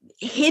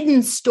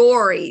hidden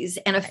stories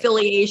and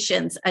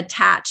affiliations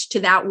attached to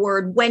that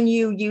word when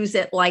you use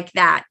it like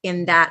that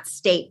in that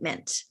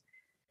statement.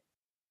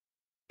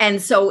 And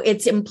so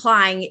it's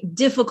implying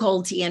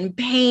difficulty and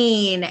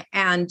pain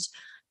and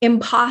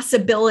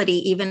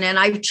impossibility even. And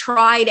I've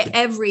tried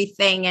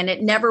everything and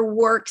it never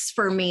works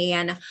for me.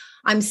 And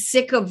I'm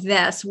sick of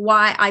this.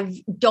 Why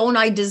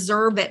I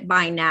deserve it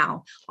by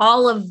now?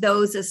 All of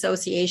those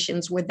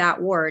associations with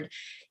that word.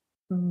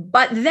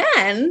 But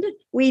then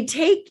we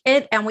take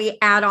it and we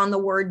add on the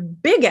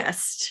word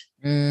biggest.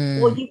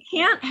 Well, you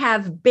can't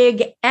have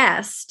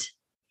biggest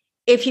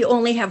if you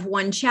only have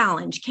one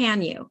challenge,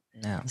 can you?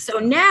 No. So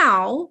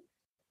now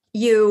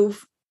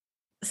you've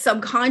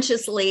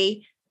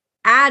subconsciously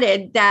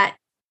added that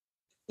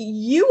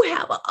you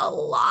have a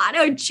lot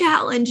of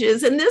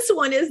challenges, and this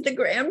one is the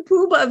grand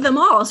poobah of them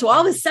all. So all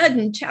of a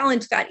sudden,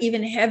 challenge got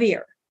even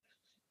heavier,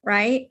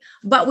 right?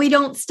 But we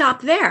don't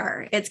stop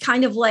there. It's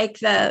kind of like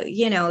the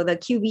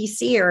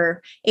QVC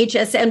or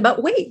HSN,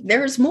 but wait,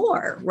 there's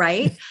more,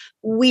 right?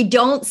 We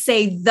don't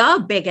say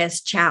the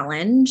biggest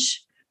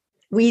challenge.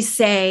 We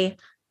say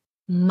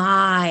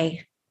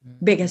my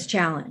biggest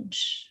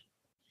challenge.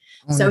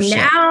 Ownership. So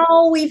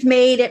now we've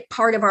made it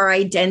part of our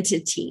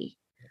identity,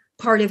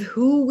 part of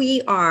who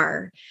we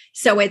are.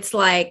 So it's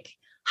like,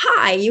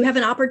 hi, you have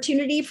an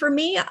opportunity for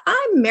me.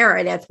 I'm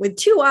Meridith with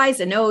 2 eyes,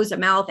 a nose, a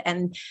mouth,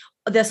 and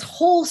this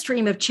whole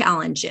stream of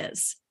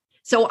challenges.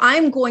 So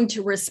I'm going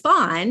to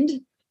respond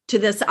to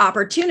this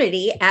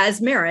opportunity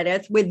as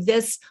Meridith with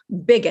this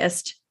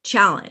biggest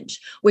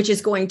challenge, which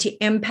is going to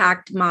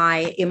impact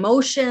my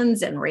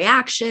emotions and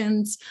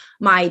reactions,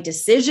 my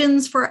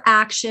decisions for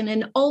action,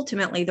 and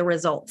ultimately the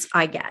results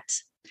I get.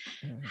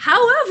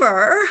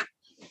 However,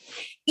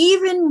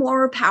 even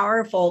more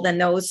powerful than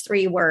those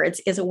 3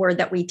 words is a word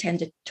that we tend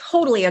to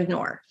totally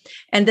ignore.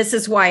 And this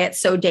is why it's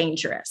so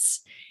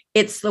dangerous.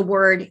 It's the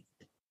word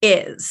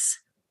is.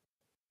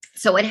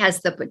 So it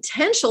has the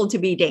potential to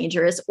be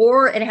dangerous,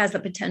 or it has the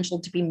potential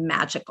to be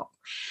magical.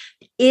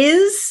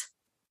 Is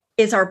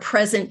our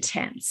present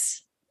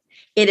tense.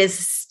 It is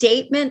a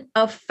statement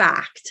of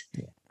fact,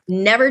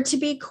 never to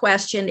be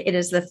questioned. It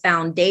is the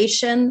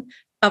foundation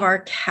of our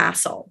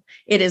castle.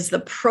 It is the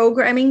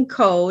programming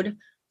code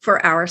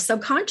for our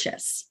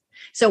subconscious.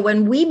 So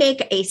when we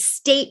make a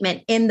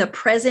statement in the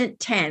present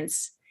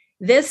tense,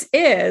 it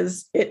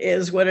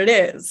is what it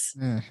is.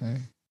 Mm-hmm.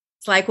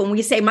 It's like when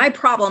we say my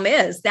problem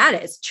is,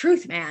 that is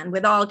truth, man,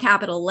 with all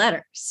capital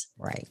letters.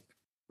 Right.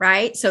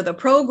 Right. So the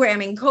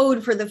programming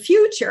code for the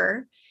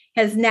future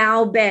has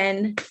now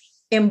been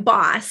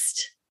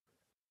embossed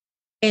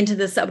into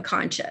the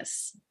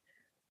subconscious.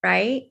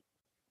 right?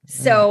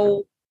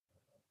 So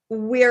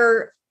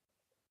we're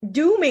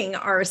dooming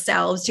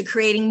ourselves to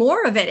creating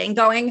more of it and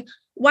going,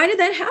 why did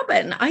that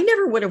happen? I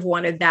never would have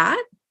wanted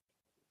that.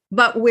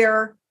 But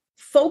we're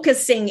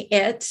focusing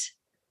it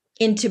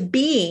into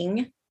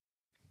being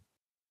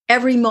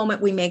every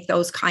moment we make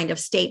those kind of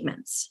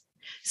statements.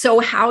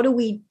 So how do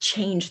we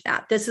change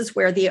that? This is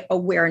where the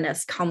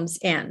awareness comes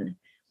in.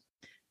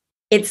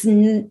 It's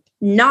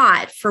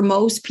not for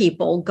most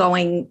people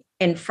going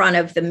in front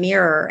of the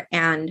mirror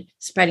and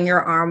spreading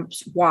your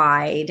arms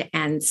wide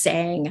and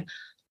saying,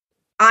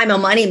 I'm a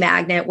money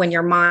magnet, when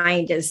your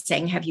mind is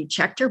saying, have you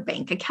checked your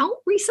bank account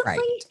recently?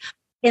 Right.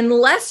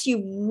 Unless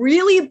you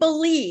really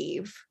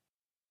believe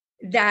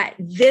that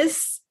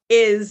this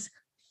is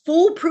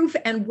foolproof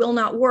and will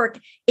not work,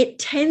 it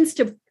tends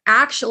to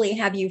actually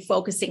have you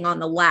focusing on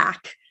the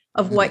lack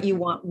of what you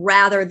want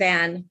rather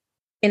than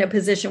in a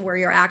position where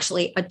you're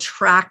actually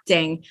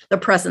attracting the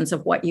presence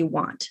of what you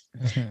want.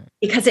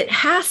 Because it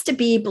has to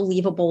be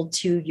believable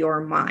to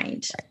your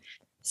mind. Right.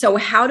 So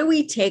how do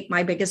we take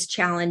my biggest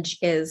challenge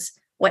is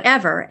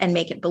whatever and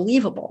make it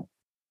believable?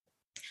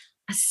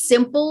 A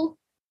simple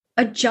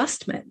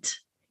adjustment.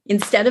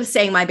 Instead of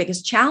saying my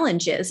biggest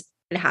challenge is,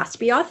 it has to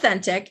be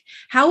authentic.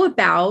 How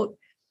about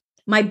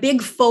my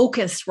big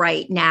focus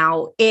right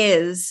now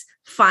is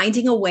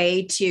finding a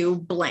way to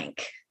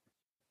blank,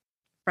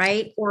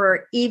 right?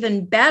 Or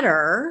even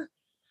better,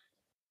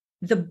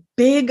 the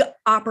big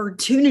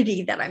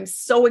opportunity that I'm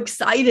so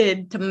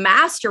excited to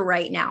master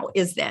right now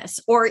is this.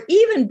 Or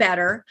even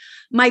better,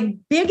 my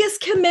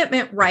biggest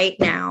commitment right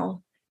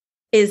now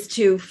is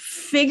to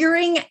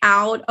figuring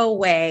out a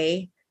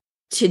way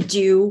to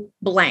do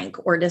blank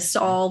or to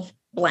solve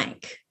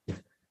blank,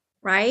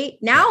 right?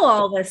 Now,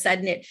 all of a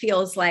sudden it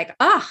feels like,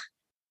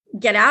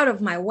 get out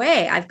of my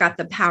way. I've got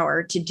the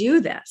power to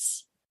do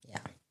this. Yeah.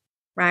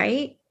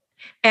 Right.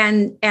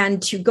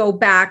 And to go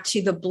back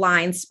to the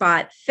blind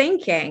spot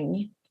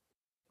thinking,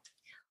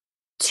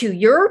 to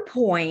your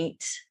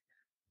point,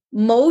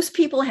 most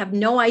people have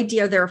no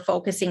idea they're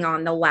focusing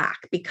on the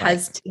lack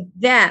because to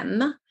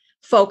them,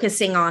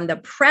 focusing on the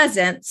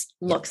present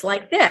looks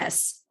like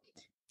this.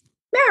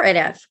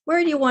 Meridith,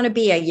 where do you want to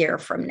be a year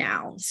from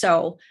now?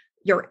 So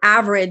your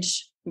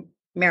average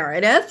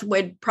Meridith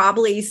would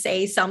probably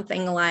say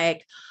something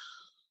like,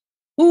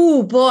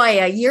 oh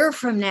boy, a year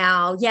from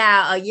now.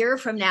 Yeah, a year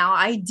from now,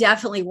 I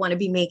definitely want to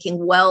be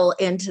making well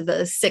into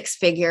the six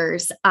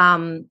figures.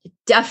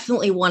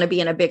 Definitely want to be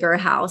in a bigger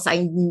house.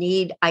 I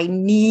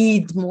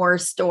need more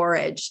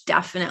storage,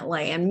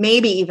 definitely. And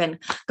maybe even,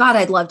 God,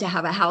 I'd love to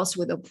have a house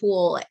with a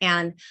pool.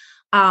 And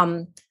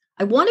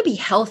I want to be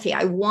healthy.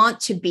 I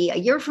want to be a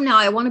year from now.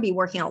 I want to be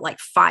working out like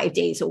 5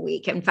 days a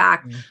week. In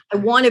fact,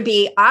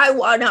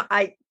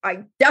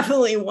 I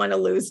definitely want to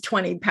lose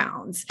 20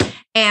 pounds.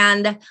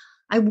 And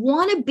I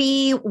want to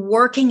be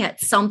working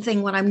at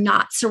something when I'm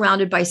not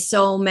surrounded by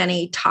so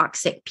many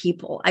toxic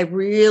people. I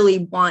really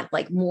want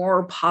like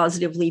more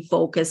positively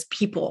focused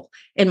people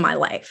in my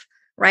life.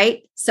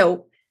 Right.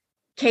 So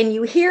can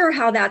you hear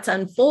how that's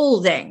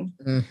unfolding?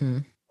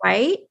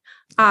 Right.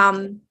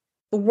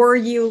 Were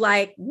you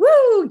like,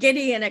 woo,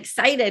 giddy and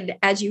excited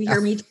as you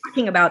hear me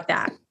talking about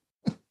that?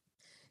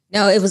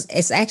 No,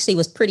 it actually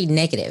was pretty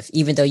negative,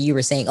 even though you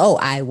were saying, oh,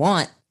 I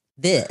want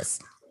this.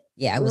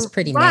 Yeah, it was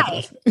pretty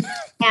negative.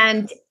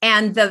 and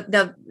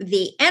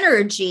the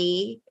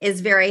energy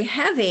is very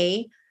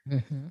heavy.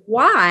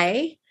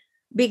 Why?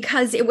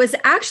 Because it was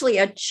actually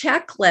a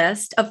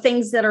checklist of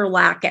things that are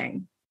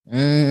lacking.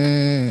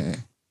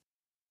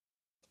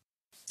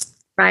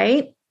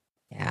 Right?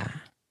 Yeah.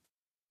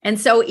 And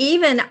so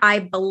even though I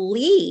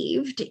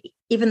believed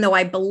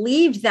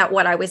that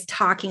what I was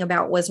talking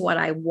about was what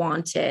I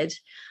wanted,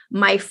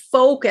 my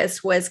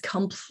focus was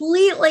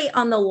completely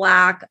on the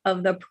lack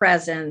of the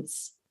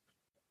presence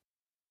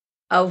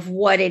of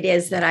what it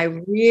is that I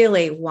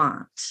really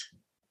want,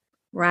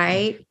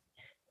 right?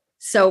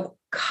 So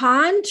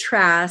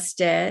contrast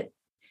it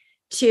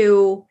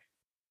to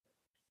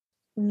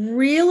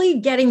really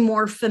getting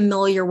more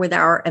familiar with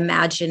our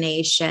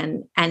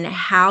imagination and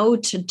how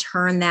to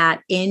turn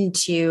that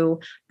into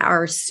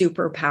our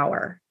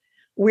superpower.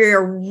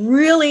 We're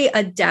really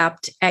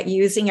adept at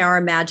using our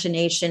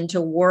imagination to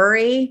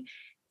worry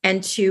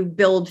and to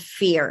build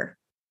fear.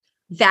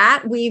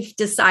 That we've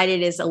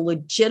decided is a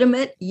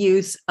legitimate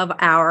use of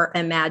our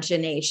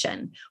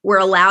imagination. We're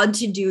allowed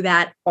to do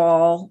that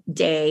all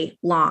day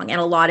long.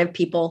 And a lot of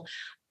people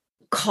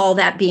call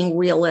that being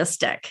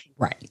realistic.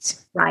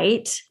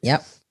 Right.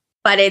 Yep.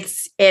 But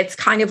it's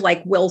kind of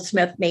like Will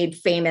Smith made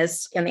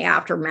famous in the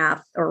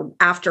Aftermath or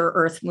After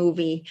Earth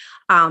movie,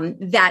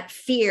 that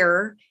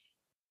fear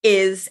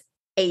is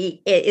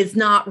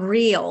not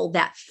real.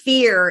 That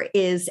fear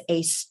is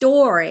a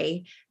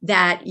story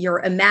that your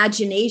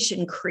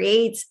imagination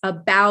creates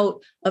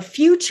about a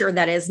future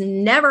that has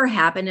never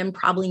happened and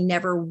probably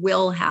never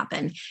will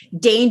happen.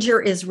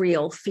 Danger is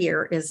real.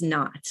 Fear is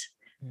not.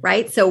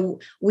 Right? So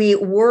we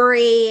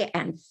worry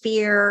and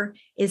fear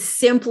is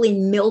simply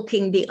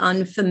milking the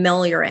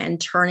unfamiliar and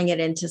turning it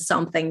into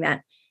something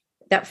that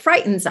that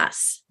frightens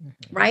us,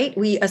 right?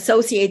 We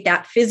associate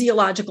that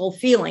physiological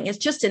feeling. It's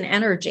just an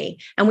energy.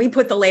 And we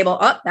put the label,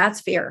 oh,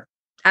 that's fear,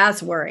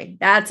 that's worry,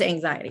 that's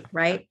anxiety,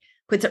 right?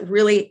 Puts it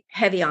really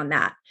heavy on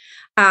that.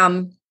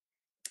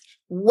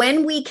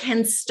 When we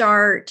can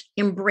start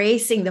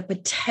embracing the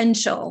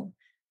potential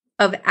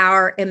of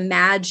our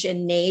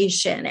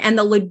imagination and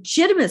the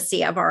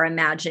legitimacy of our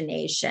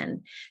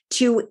imagination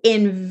to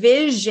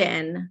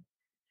envision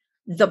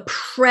the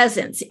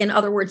presence, in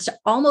other words, to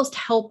almost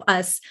help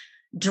us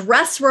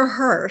dress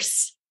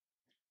rehearse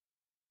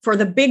for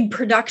the big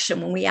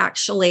production when we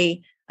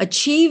actually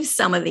achieve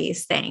some of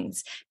these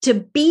things, to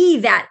be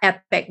that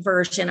epic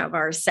version of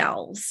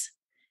ourselves,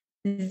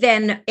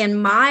 then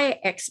in my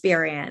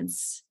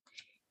experience,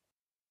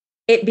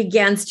 it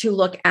begins to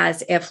look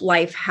as if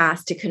life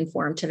has to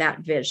conform to that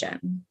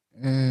vision.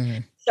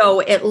 So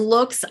it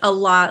looks a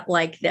lot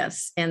like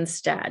this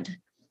instead.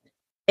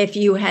 If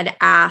you had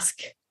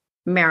asked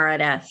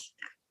Meridith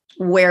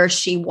where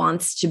she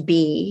wants to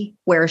be,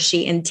 where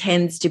she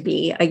intends to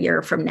be a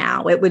year from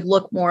now, it would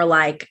look more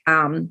like,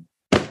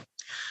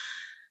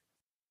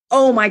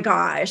 oh my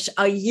gosh,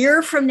 a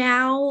year from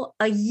now,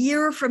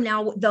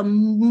 the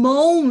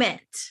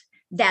moment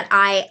that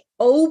I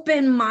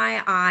open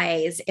my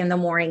eyes in the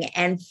morning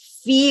and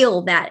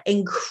feel that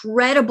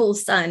incredible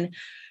sun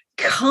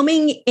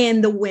coming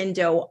in the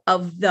window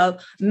of the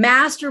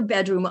master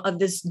bedroom of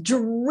this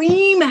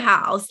dream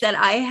house that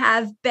I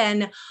have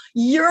been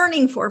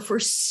yearning for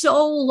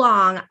so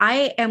long,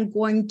 I am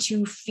going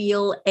to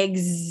feel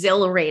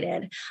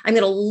exhilarated. I'm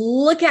going to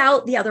look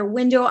out the other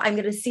window. I'm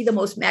going to see the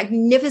most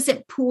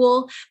magnificent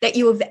pool that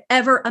you have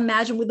ever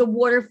imagined, with the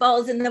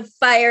waterfalls and the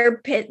fire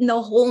pit and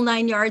the whole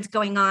 9 yards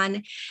going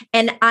on.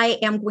 And I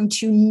am going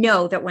to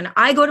know that when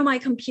I go to my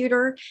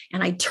computer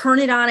and I turn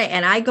it on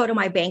and I go to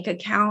my bank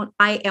account,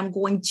 I am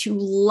going to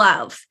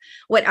love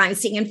what I'm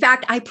seeing. In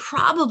fact, I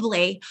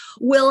probably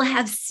will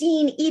have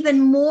seen even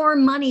more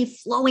money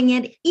flowing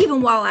in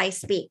even while I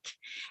speak.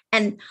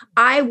 And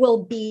I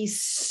will be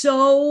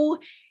so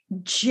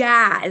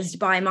jazzed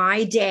by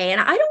my day. And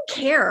I don't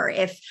care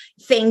if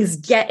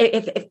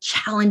if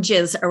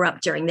challenges are up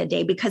during the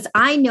day, because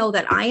I know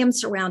that I am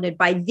surrounded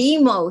by the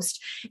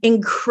most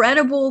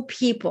incredible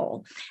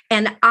people.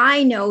 And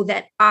I know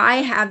that I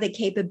have the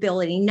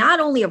capability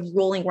not only of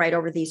rolling right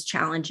over these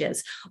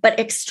challenges, but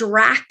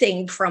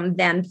extracting from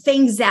them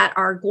things that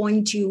are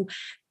going to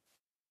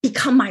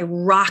become my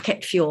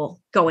rocket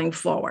fuel going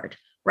forward,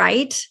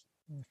 right?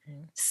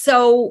 Mm-hmm.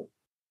 So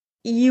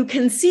you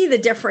can see the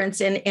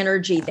difference in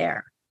energy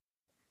there.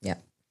 Yeah.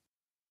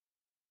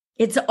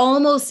 It's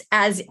almost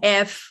as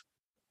if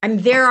I'm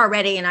there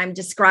already and I'm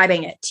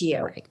describing it to you,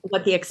 right,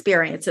 what the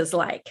experience is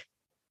like.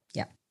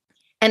 Yeah.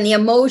 And the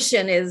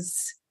emotion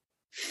is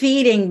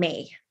feeding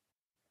me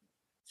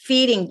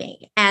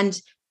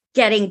and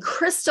getting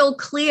crystal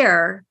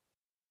clear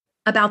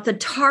about the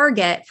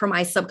target for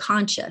my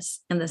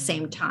subconscious in the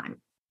same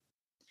time.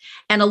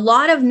 And a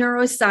lot of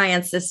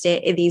neuroscience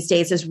these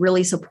days is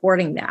really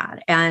supporting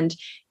that. And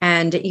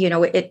you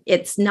know,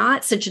 it's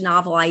not such a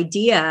novel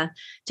idea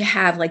to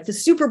have like the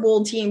Super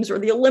Bowl teams or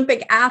the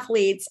Olympic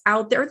athletes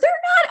out there. They're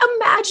not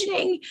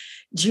imagining,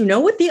 do you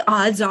know what the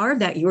odds are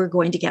that you're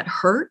going to get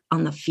hurt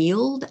on the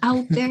field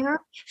out there?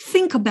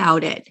 Think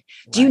about it.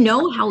 Right. Do you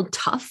know how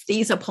tough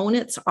these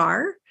opponents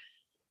are?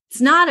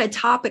 It's not a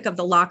topic of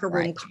the locker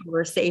room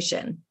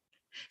conversation.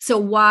 So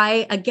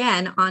why,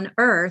 again, on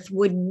earth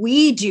would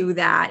we do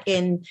that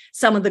in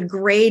some of the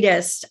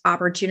greatest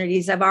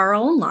opportunities of our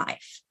own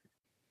life?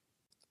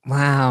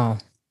 Wow.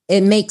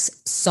 It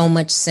makes so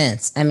much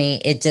sense. I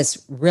mean, it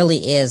just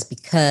really is,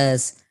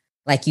 because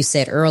like you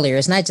said earlier,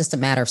 it's not just a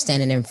matter of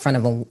standing in front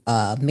of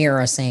a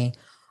mirror saying,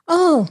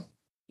 oh,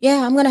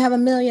 yeah, I'm going to have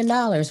 $1 million.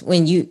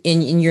 When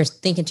you're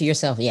thinking to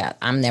yourself, yeah,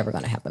 I'm never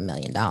going to have $1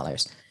 million.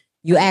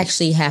 You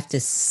actually have to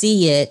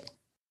see it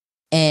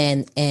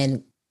and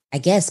I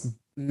guess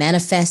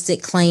manifest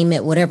it, claim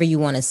it, whatever you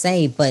want to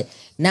say, but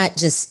not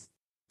just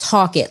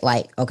talk it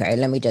like, okay,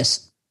 let me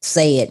just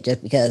say it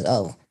just because,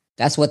 oh,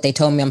 that's what they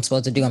told me I'm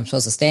supposed to do. I'm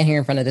supposed to stand here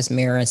in front of this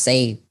mirror and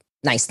say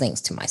nice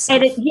things to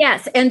myself. And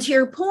yes. And to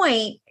your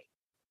point,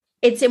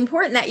 it's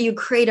important that you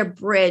create a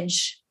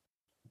bridge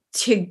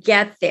to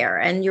get there.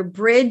 And your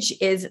bridge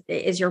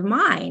is your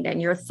mind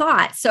and your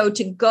thought. So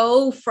to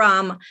go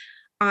from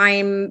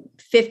I'm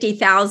 $50,000,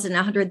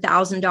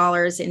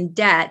 $100,000 in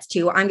debt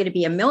to I'm going to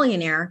be a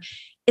millionaire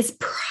is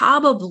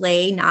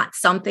probably not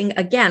something,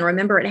 again,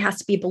 remember, it has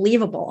to be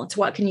believable. It's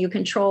what can you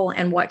control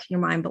and what can your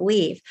mind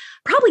believe?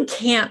 Probably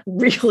can't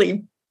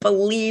really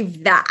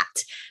believe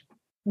that.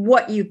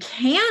 What you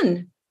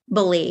can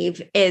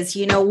believe is,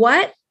 you know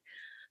what?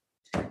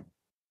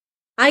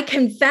 I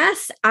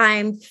confess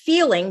I'm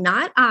feeling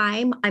like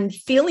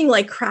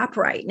crap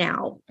right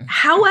now.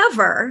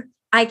 However,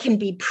 I can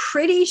be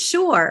pretty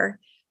sure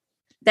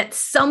that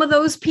some of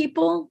those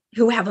people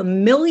who have $1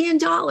 million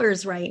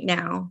right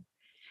now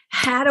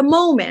had a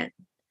moment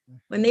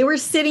when they were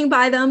sitting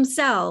by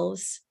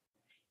themselves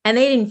and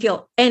they didn't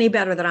feel any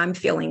better than I'm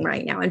feeling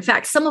right now. In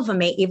fact, some of them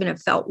may even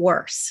have felt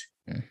worse.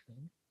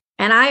 Mm-hmm.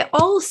 And I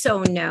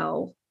also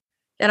know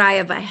that I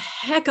have a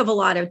heck of a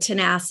lot of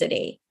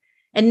tenacity.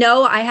 And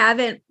no, I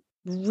haven't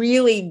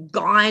really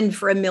gone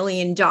for $1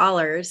 million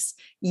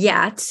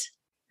yet,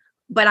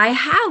 but I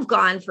have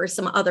gone for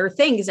some other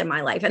things in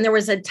my life. And there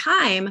was a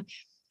time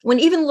when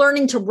even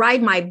learning to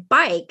ride my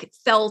bike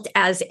felt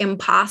as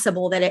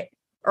impossible that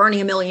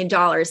earning $1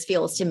 million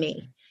feels to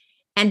me.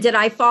 And did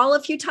I fall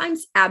a few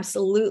times?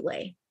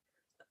 Absolutely.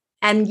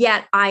 And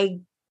yet I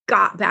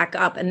got back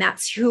up, and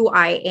that's who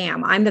I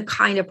am. I'm the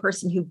kind of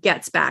person who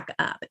gets back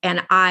up.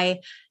 And I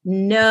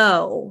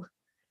know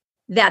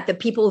that the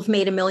people who've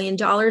made $1 million,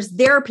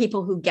 they're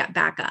people who get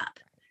back up.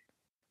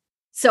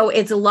 So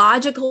it's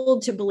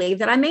logical to believe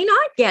that I may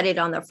not get it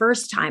on the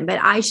first time, but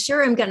I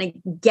sure am going to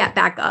get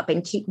back up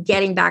and keep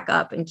getting back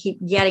up and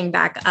keep getting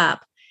back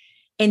up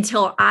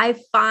until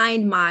I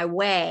find my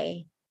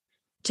way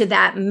to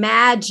that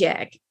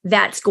magic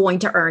that's going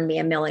to earn me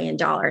 $1 million.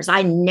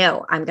 I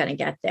know I'm going to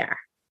get there,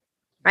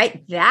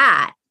 right?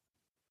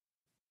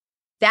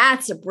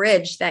 That's a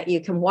bridge that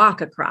you can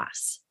walk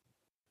across.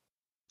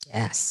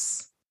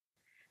 Yes.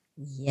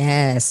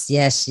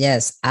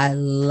 Yes. I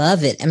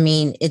love it. I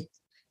mean,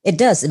 it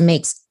does. It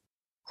makes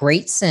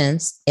great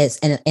sense.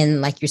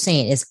 And like you're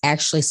saying, it's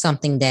actually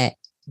something that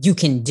you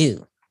can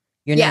do.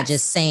 You're not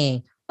just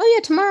saying, oh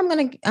yeah, tomorrow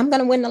I'm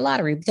gonna win the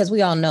lottery, because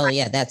we all know,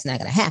 that's not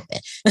gonna happen.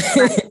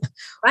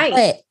 Right.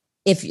 But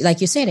if,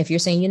 like you're saying, if you're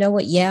saying, you know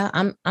what,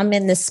 I'm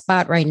in this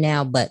spot right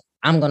now, but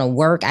I'm gonna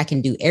work. I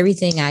can do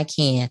everything I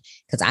can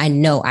because I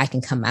know I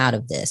can come out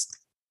of this.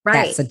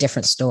 Right. That's a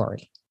different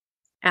story.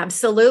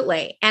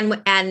 Absolutely.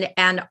 And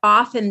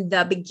often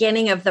the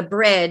beginning of the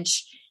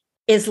bridge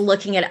is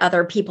looking at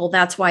other people.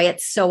 That's why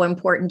it's so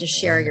important to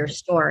share your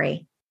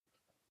story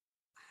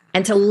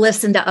and to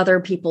listen to other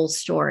people's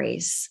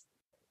stories.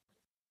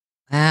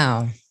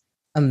 Wow.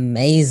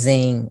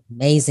 Amazing.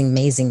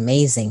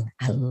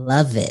 I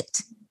love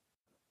it.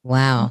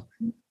 Wow.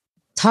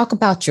 Talk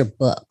about your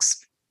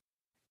books.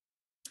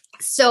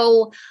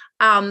 So,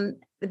 the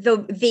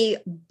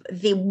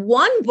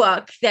one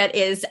book that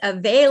is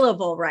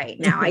available right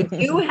now, I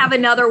do have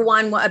another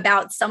one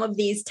about some of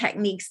these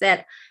techniques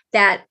that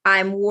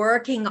I'm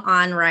working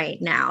on right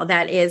now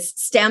that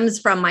stems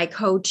from my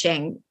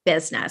coaching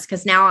business,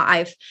 because now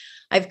I've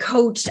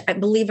coached,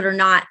 believe it or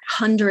not,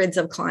 hundreds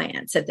of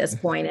clients at this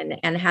point,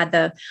 and had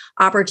the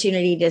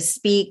opportunity to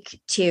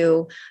speak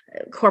to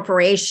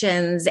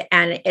corporations,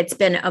 and it's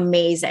been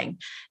amazing.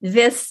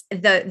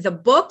 The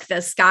book,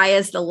 The Sky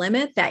is the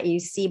Limit, that you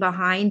see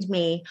behind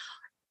me,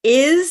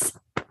 it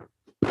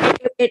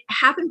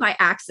happened by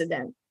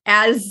accident,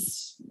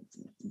 as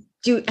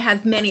do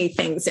have many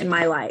things in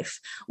my life,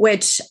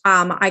 which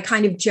I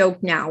kind of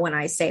joke now when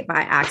I say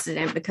by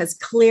accident, because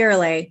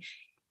clearly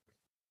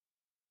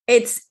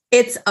it's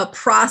a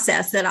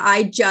process that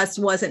I just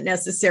wasn't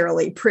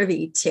necessarily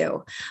privy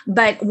to.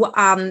 But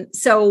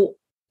so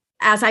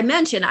as I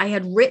mentioned, I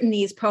had written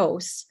these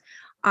posts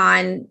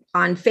on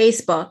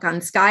Facebook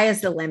on Sky is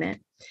the Limit.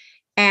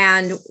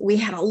 And we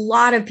had a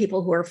lot of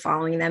people who were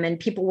following them, and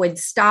people would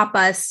stop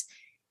us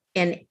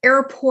in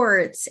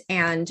airports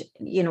and,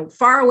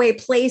 faraway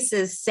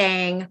places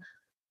saying,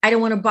 I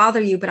don't want to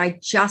bother you, but I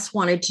just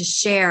wanted to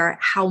share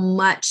how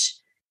much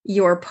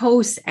your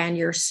posts and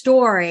your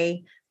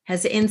story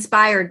has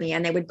inspired me.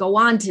 And they would go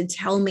on to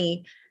tell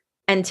me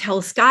and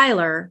tell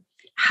Skylar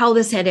how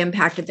this had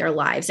impacted their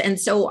lives. And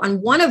so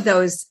on one of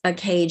those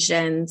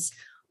occasions,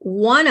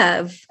 one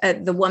of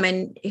the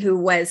woman who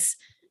was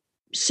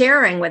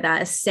sharing with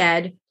us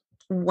said,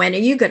 when are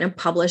you going to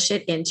publish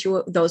it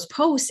into those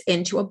posts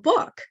into a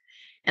book?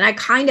 And I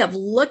kind of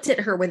looked at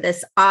her with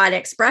this odd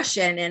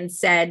expression and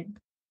said,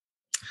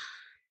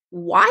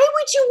 why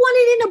would you want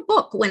it in a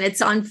book when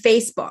it's on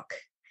Facebook?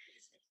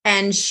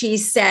 And she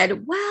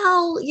said,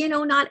 well,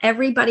 not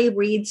everybody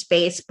reads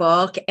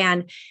Facebook,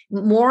 and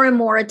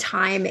more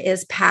time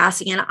is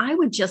passing. And I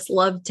would just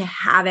love to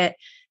have it,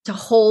 to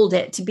hold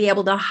it, to be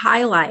able to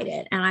highlight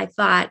it. And I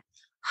thought,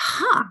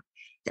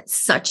 that's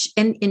such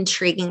an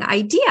intriguing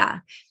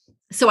idea.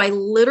 So I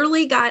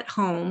literally got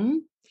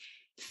home,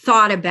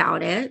 thought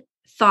about it,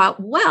 thought,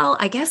 well,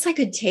 I guess I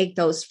could take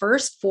those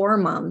first 4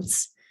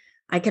 months.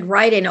 I could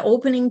write an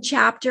opening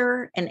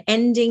chapter, an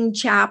ending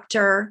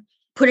chapter,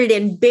 put it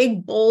in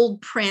big,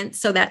 bold print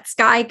so that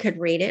Sky could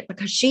read it,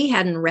 because she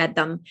hadn't read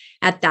them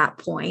at that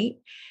point.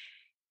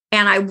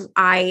 And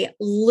I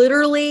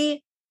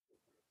literally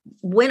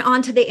went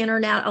onto the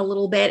internet a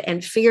little bit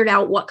and figured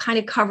out what kind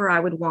of cover I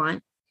would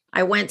want.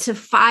 I went to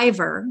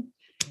Fiverr.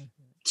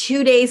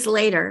 2 days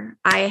later,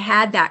 I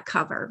had that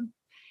cover.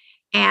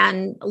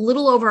 And a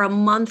little over a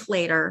month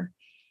later,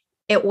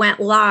 it went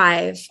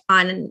live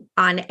on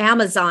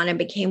Amazon and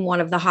became one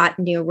of the hot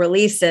new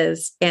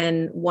releases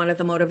in one of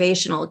the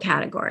motivational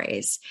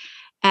categories.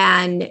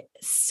 And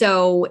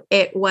so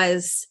it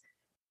was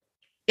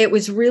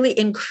really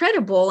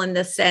incredible in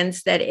the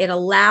sense that it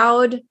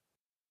allowed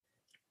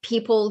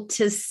people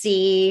to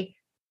see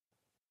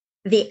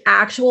the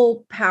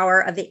actual power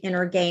of the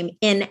inner game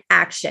in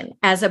action,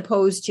 as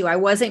opposed to, I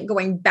wasn't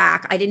going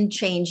back. I didn't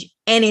change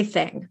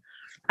anything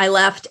I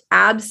left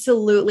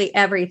absolutely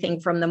everything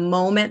from the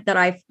moment that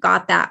I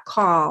got that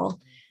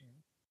call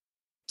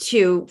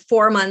to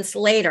 4 months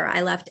later.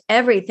 I left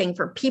everything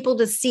for people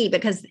to see,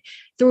 because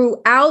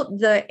throughout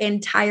the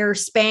entire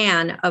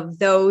span of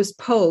those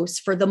posts,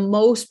 for the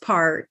most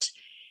part,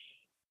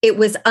 it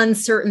was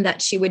uncertain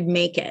that she would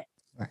make it.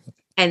 Right.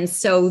 And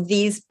so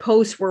these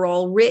posts were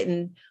all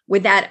written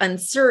with that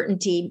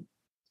uncertainty,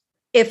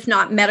 if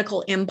not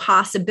medical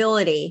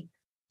impossibility,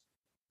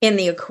 in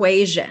the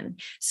equation.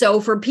 So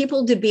for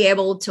people to be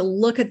able to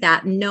look at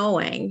that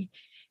knowing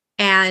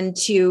and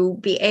to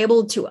be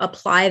able to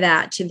apply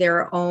that to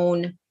their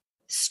own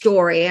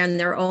story and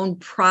their own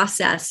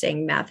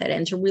processing method,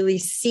 and to really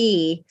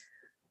see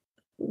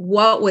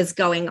what was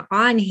going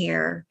on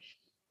here,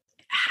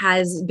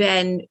 has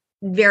been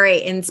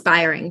very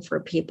inspiring for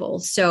people.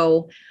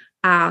 So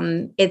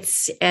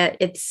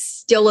it's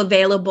still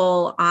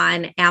available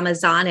on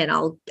Amazon, and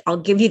I'll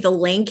give you the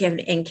link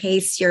in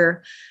case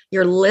your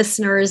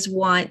listeners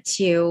want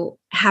to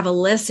have a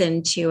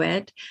listen to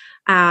it.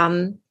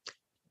 And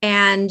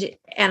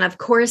of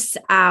course,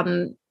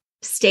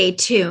 stay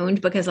tuned,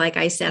 because like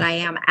I said, I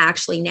am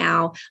actually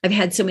now, I've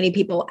had so many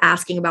people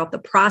asking about the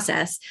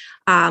process.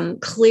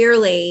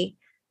 Clearly,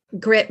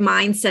 Grit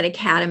Mindset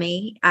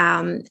Academy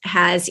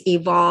has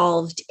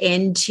evolved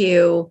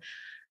into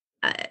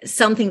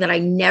something that I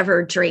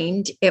never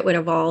dreamed it would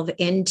evolve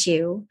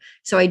into.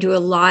 So I do a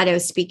lot of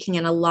speaking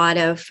and a lot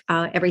of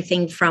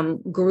everything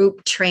from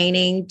group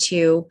training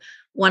to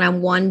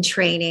one-on-one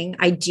training.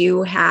 I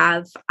do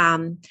have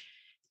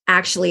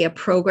actually a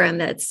program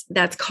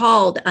that's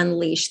called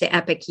Unleash the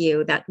Epic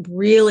You, that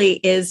really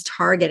is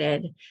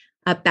targeted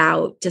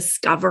about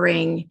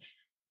discovering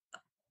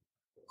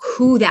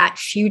who that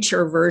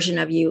future version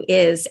of you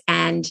is,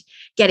 and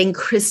getting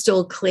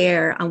crystal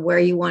clear on where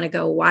you want to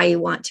go, why you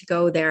want to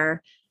go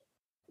there,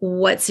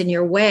 what's in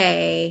your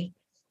way,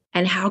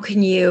 and how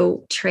can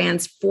you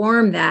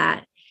transform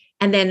that.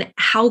 And then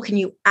how can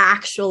you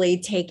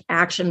actually take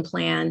action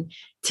plan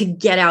to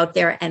get out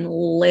there and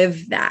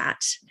live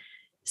that?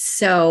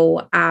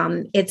 So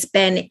it's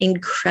been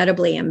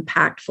incredibly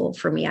impactful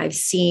for me. I've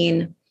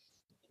seen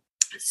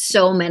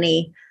so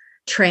many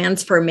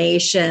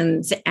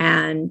transformations,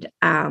 and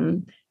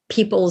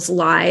people's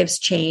lives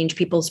change,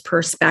 people's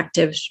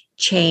perspectives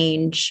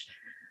change,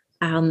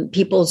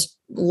 people's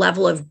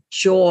level of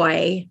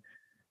joy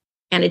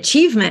and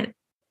achievement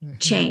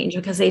change,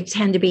 because they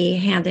tend to be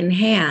hand in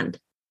hand.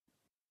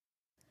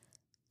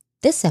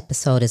 This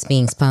episode is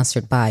being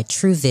sponsored by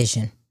True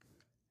Vision.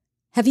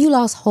 Have you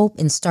lost hope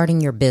in starting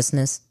your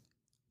business?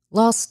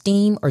 Lost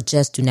steam, or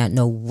just do not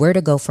know where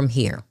to go from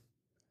here?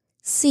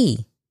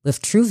 See with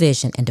True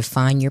Vision and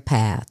define your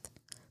path.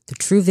 The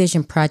True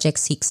Vision Project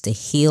seeks to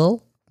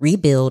heal,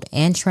 rebuild,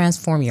 and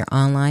transform your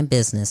online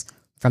business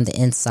from the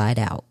inside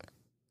out.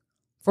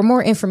 For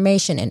more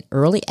information and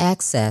early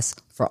access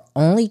for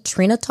only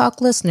Trina Talk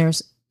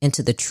listeners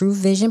into the True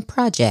Vision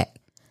Project,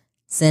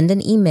 send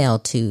an email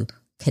to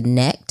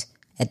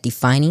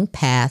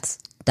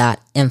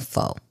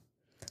connect@definingpaths.info.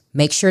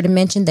 Make sure to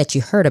mention that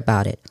you heard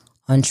about it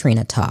on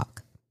Trina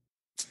Talk.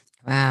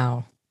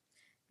 Wow.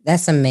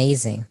 That's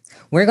amazing.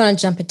 We're going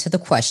to jump into the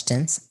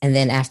questions, and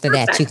then after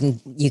that,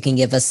 you can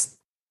give us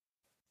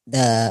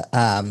the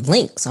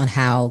links on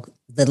how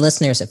the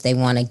listeners, if they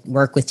want to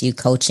work with you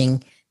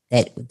coaching,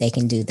 that they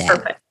can do that.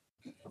 Perfect.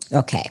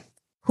 Okay.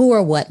 Who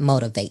or what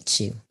motivates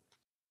you?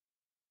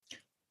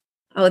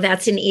 Oh,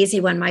 that's an easy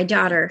one. My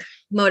daughter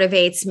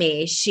motivates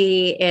me.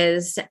 She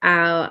is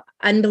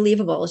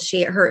unbelievable.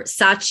 Her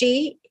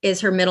Sachi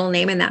is her middle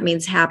name, and that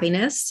means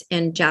happiness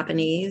in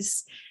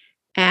Japanese.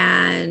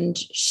 And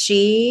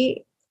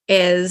she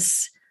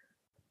is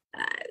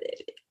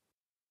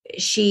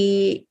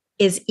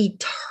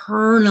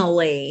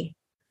eternally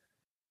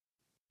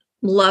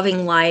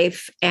loving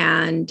life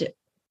and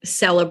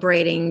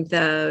celebrating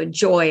the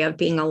joy of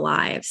being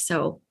alive.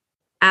 So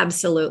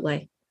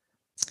absolutely.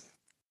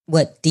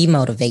 What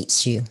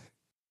demotivates you?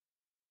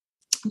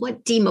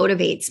 What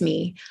demotivates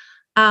me?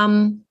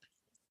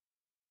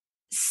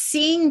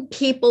 Seeing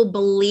people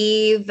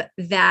believe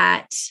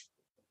that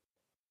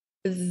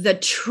the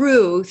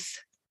truth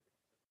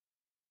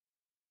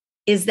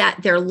is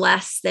that they're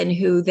less than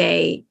who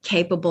they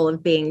capable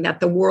of being, that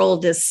the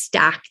world is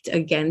stacked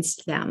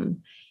against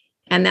them,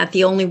 and that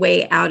the only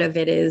way out of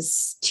it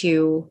is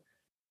to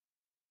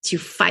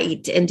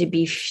fight and to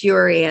be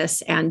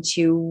furious and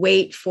to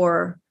wait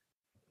for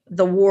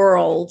the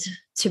world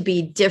to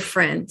be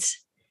different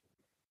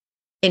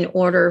in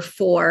order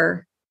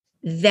for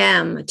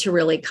them to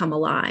really come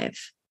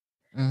alive.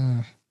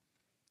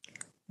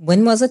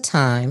 When was a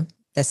time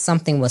that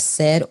something was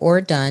said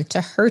or done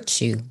to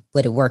hurt you,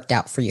 but it worked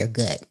out for your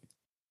good?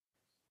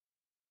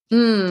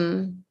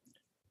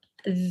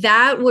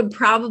 That would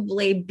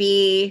probably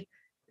be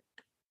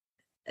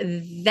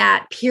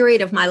that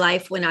period of my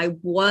life when I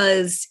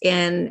was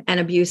in an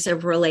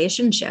abusive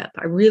relationship.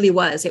 I really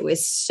was. It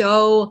was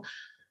so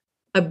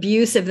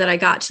abusive that I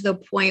got to the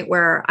point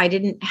where I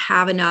didn't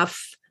have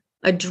enough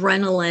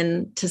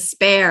adrenaline to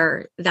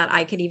spare that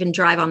I could even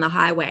drive on the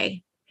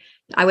highway.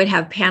 I would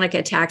have panic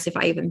attacks if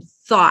I even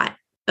thought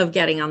of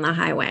getting on the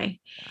highway.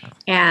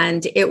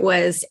 And it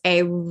was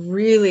a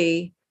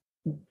really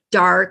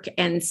dark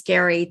and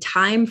scary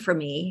time for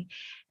me.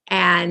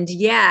 And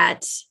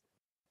yet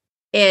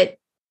it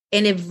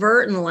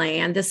inadvertently,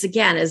 and this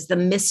again is the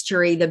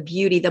mystery, the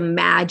beauty, the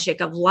magic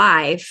of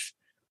life.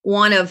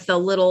 One of the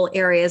little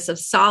areas of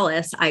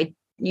solace I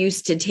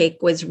used to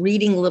take was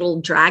reading little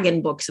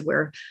dragon books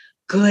where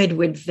good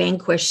would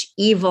vanquish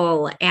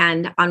evil.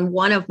 And on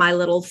one of my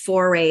little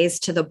forays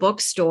to the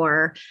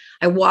bookstore,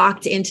 I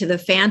walked into the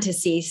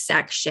fantasy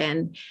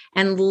section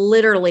and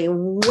literally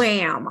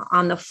wham,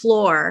 on the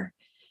floor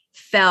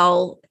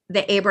fell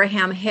the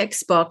Abraham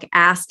Hicks book,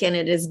 Ask and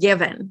It Is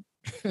Given.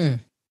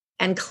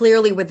 And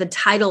clearly with a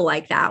title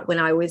like that, when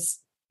I was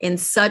in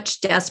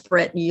such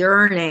desperate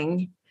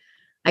yearning,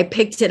 I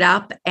picked it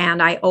up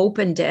and I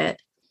opened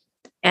it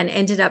and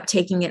ended up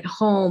taking it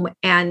home.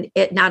 And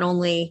it not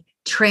only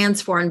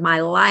transformed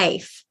my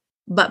life,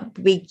 but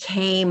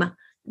became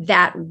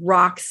that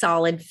rock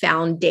solid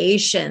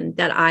foundation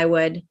that I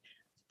would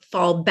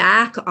fall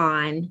back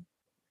on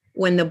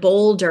when the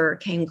boulder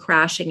came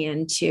crashing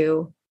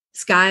into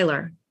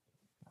Skylar.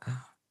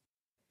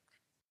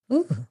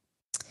 Ooh.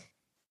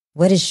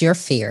 What is your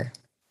fear?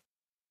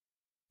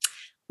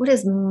 What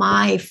is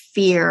my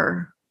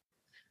fear?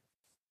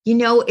 You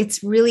know,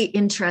 it's really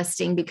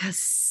interesting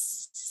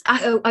because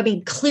I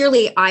mean,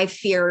 clearly I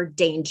fear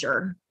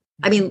danger.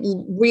 I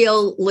mean,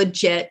 real,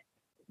 legit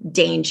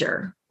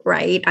danger,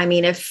 right? I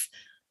mean, if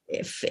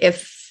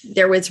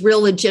there was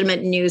real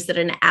legitimate news that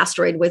an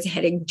asteroid was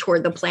heading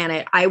toward the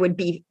planet, I would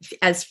be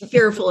as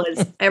fearful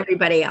as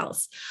everybody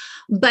else.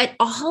 But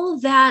all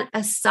that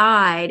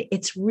aside,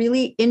 it's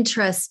really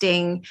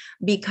interesting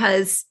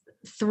because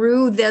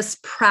through this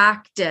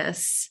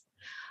practice,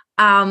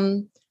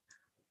 I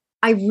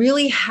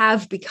really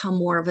have become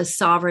more of a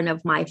sovereign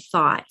of my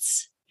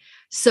thoughts.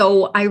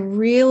 So I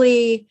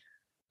really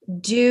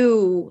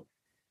do.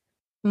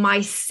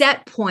 My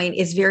set point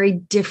is very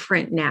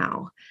different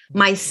now.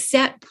 My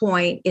set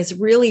point is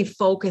really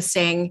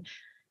focusing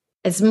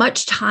as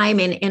much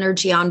time and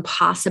energy on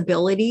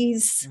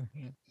possibilities.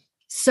 Mm-hmm.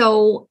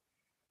 So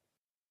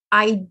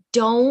I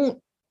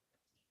don't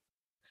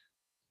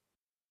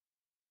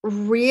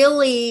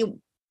really,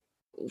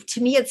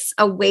 to me, it's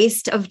a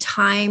waste of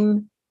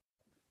time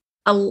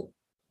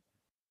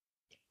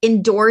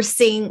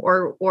endorsing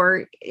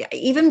or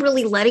even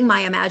really letting my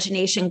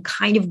imagination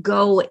kind of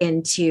go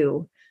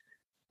into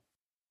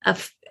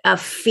a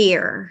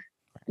fear.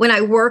 When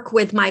I work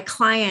with my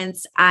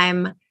clients,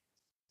 I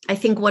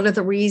think one of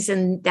the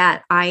reasons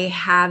that I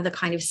have the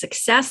kind of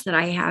success that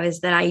I have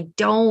is that I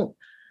don't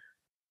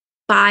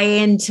buy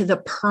into the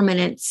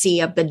permanency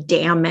of the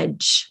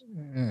damage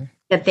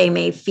that they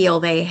may feel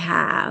they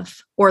have,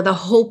 or the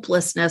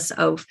hopelessness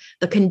of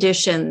the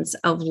conditions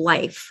of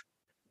life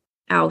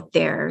out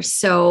there.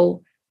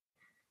 So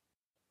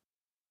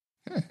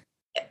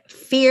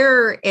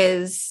fear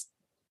is,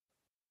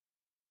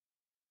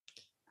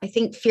 I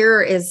think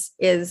fear is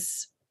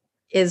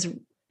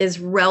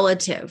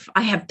relative.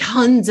 I have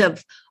tons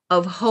of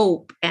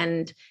hope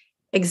and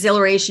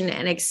exhilaration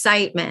and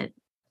excitement,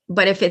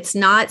 but if it's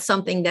not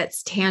something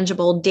that's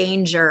tangible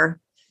danger,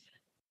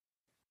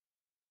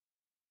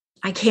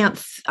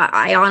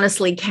 I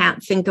honestly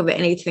can't think of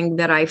anything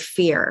that I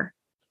fear.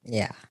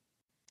 Yeah.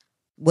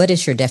 What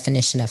is your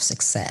definition of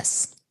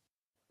success?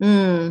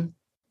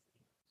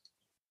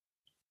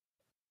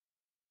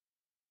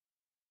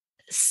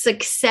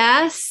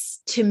 Success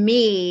to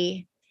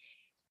me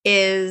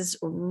is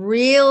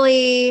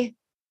really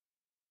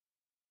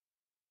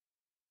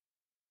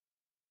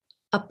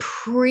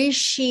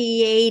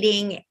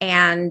appreciating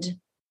and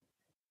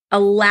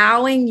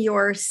allowing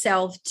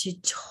yourself to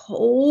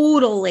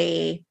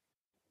totally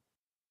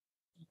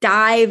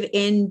dive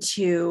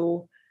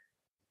into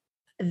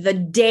the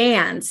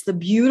dance, the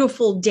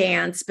beautiful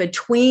dance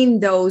between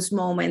those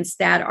moments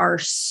that are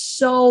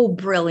so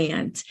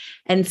brilliant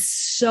and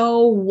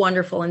so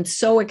wonderful and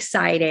so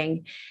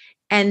exciting,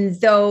 and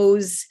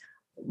those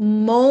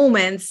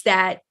moments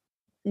that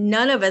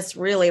none of us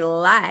really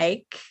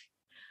like,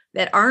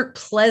 that aren't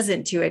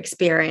pleasant to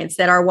experience,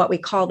 that are what we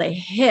call the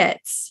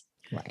hits.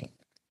 Right.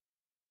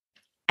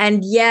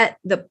 And yet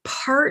the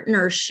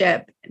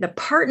partnership, the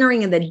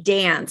partnering and the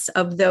dance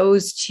of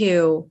those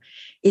two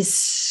is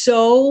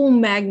so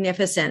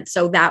magnificent,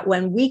 so that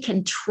when we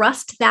can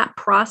trust that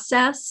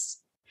process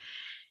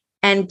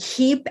and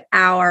keep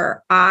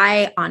our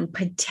eye on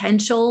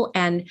potential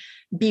and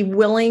be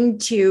willing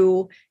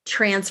to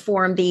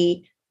transform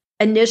the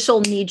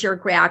initial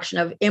knee-jerk reaction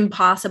of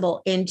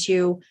impossible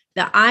into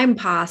the I'm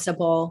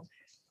possible,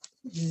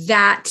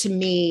 that to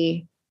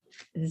me,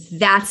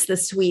 that's the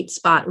sweet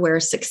spot where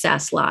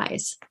success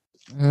lies.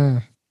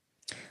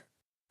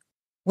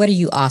 What are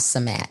you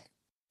awesome at?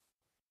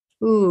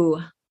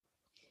 Ooh.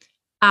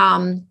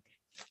 I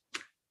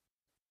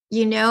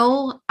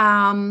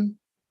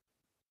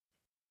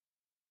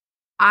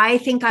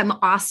think I'm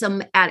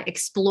awesome at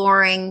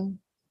exploring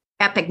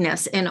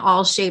epicness in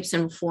all shapes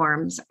and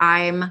forms.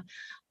 I'm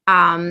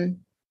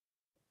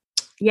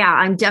Yeah,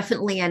 I'm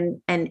definitely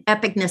an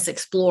epicness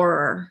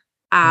explorer.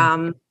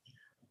 Mm.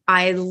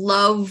 I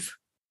love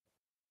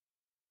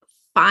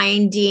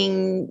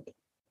finding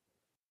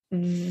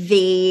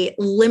the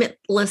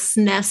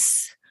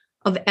limitlessness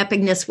of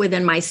epicness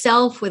within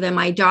myself, within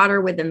my daughter,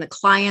 within the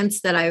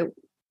clients that I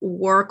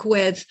work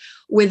with,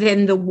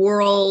 within the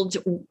world.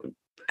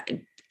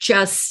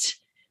 Just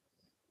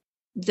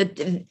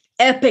the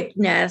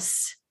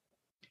epicness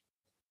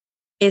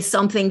is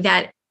something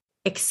that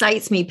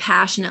excites me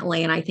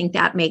passionately. And I think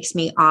that makes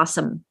me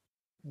awesome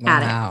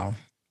at it. Wow.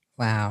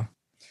 Wow.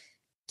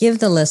 Give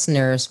the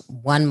listeners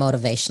one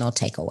motivational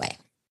takeaway.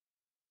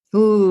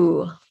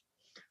 Ooh,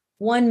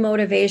 one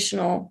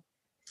motivational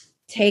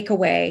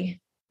takeaway.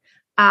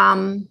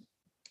 I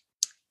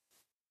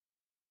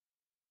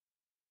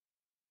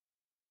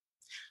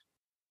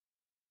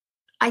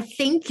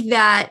think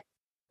that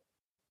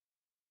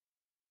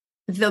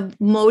the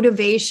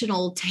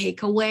motivational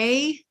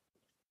takeaway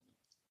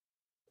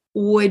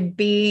would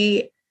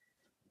be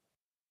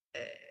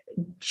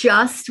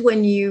just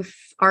when you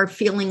are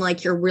feeling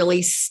like you're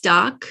really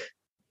stuck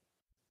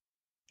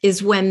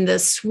is when the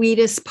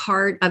sweetest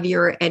part of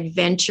your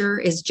adventure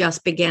is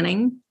just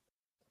beginning.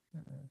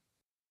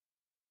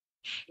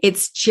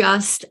 It's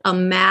just a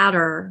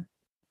matter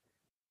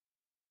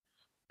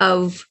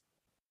of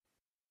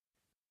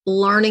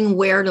learning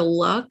where to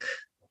look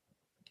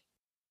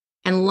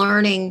and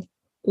learning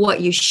what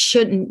you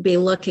shouldn't be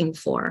looking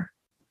for.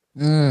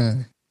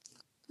 Mm.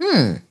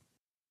 Hmm.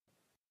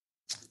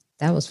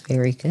 That was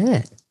very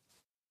good.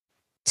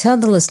 Tell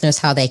the listeners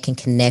how they can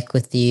connect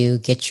with you,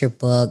 get your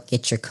book,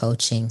 get your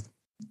coaching,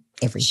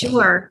 everything.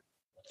 Sure.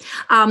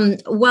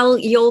 Well,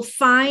 you'll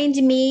find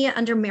me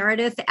under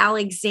Meridith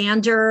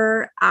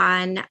Alexander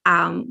on,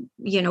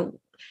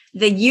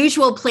 the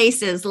usual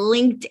places,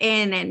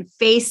 LinkedIn and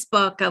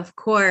Facebook, of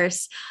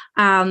course.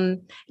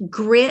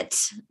 Grit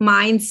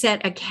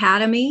Mindset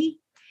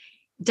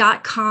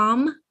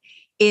Academy.com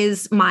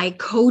is my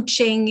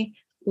coaching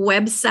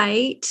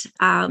website.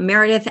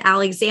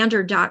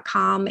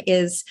 MeridithAlexander.com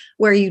is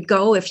where you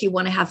go if you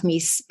want to have me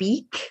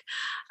speak.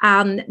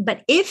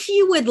 But if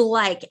you would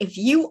like, if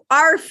you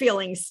are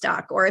feeling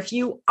stuck, or if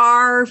you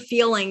are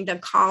feeling the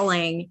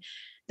calling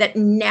that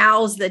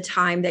now's the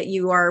time, that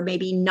you are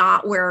maybe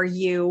not where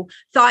you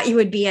thought you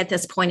would be at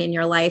this point in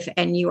your life,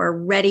 and you are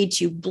ready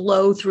to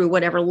blow through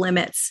whatever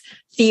limits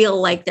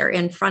feel like they're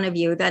in front of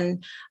you,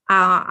 then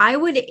I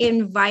would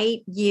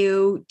invite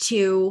you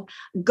to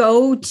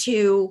go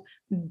to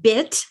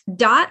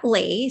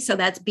bit.ly, so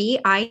that's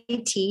bit.ly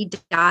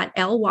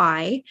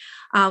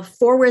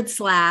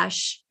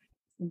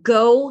 /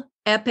 go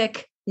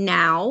epic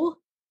now.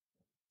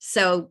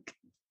 So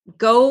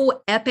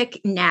go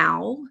epic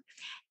now,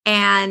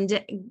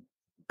 and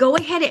go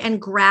ahead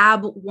and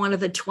grab one of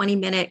the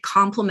 20-minute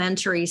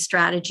complimentary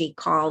strategy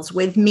calls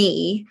with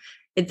me.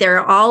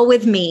 They're all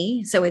with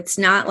me. So it's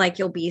not like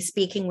you'll be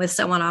speaking with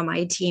someone on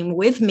my team,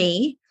 with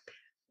me.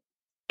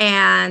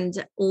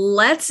 And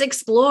let's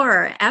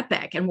explore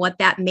epic and what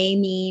that may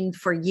mean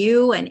for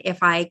you. And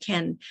if I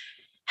can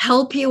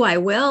help you, I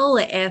will.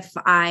 If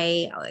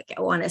I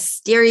want to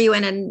steer you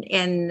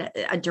in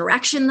a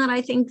direction that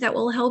I think that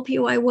will help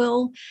you, I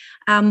will.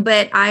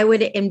 But I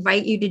would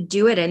invite you to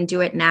do it, and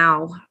do it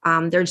now.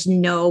 There's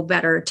no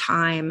better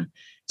time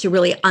to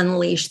really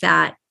unleash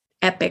that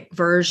epic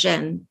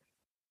version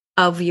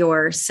of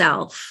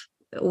yourself.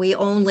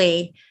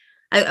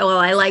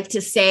 I like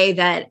to say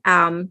that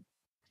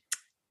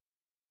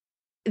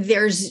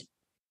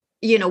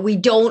we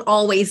don't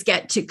always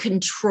get to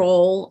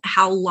control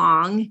how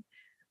long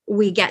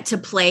we get to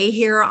play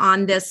here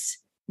on this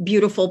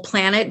beautiful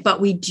planet,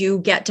 but we do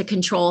get to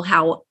control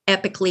how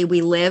epically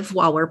we live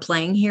while we're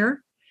playing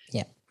here.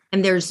 Yeah.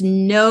 And there's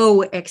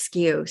no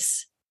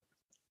excuse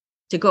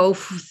to go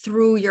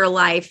through your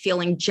life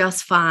feeling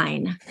just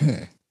fine.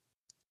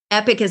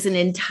 Epic is an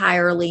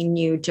entirely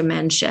new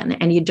dimension,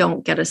 and you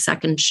don't get a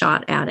second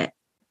shot at it.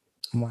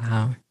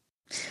 Wow.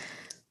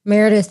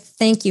 Meridith,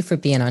 thank you for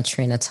being on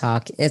Trina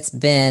Talk. It's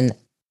been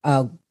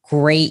a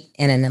great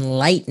and an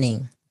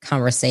enlightening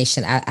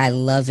conversation. I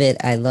love it.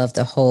 I love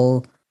the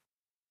whole,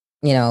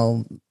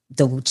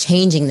 the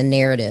changing the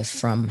narrative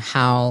from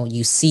how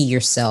you see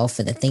yourself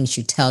and the things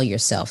you tell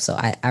yourself. So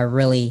I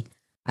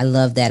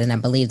love that. And I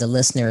believe the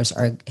listeners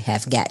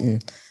have gotten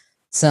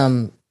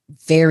some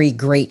very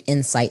great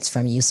insights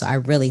from you. So I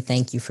really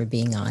thank you for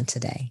being on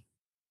today.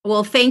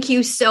 Well, thank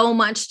you so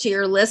much to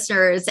your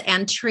listeners.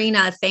 And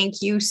Trina,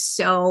 thank you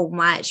so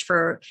much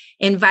for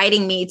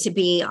inviting me to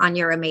be on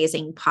your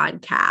amazing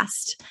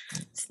podcast.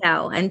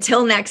 So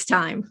until next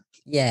time.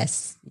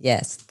 Yes.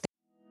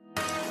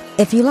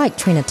 If you like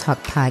Trina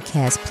Talk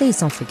Podcast, please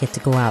don't forget to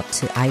go out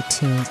to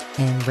iTunes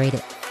and rate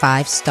it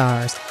 5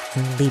 stars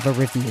and leave a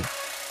review.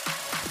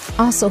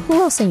 Also, who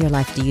else in your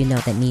life do you know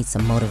that needs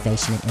some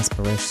motivation and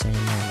inspiration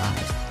in their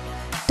life?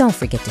 Don't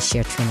forget to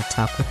share Trina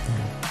Talk with them.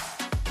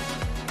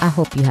 I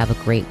hope you have a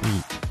great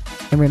week.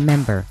 And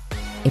remember,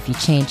 if you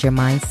change your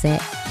mindset,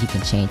 you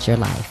can change your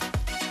life.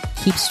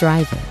 Keep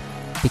striving,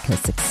 because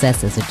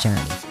success is a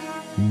journey,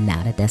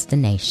 not a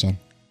destination.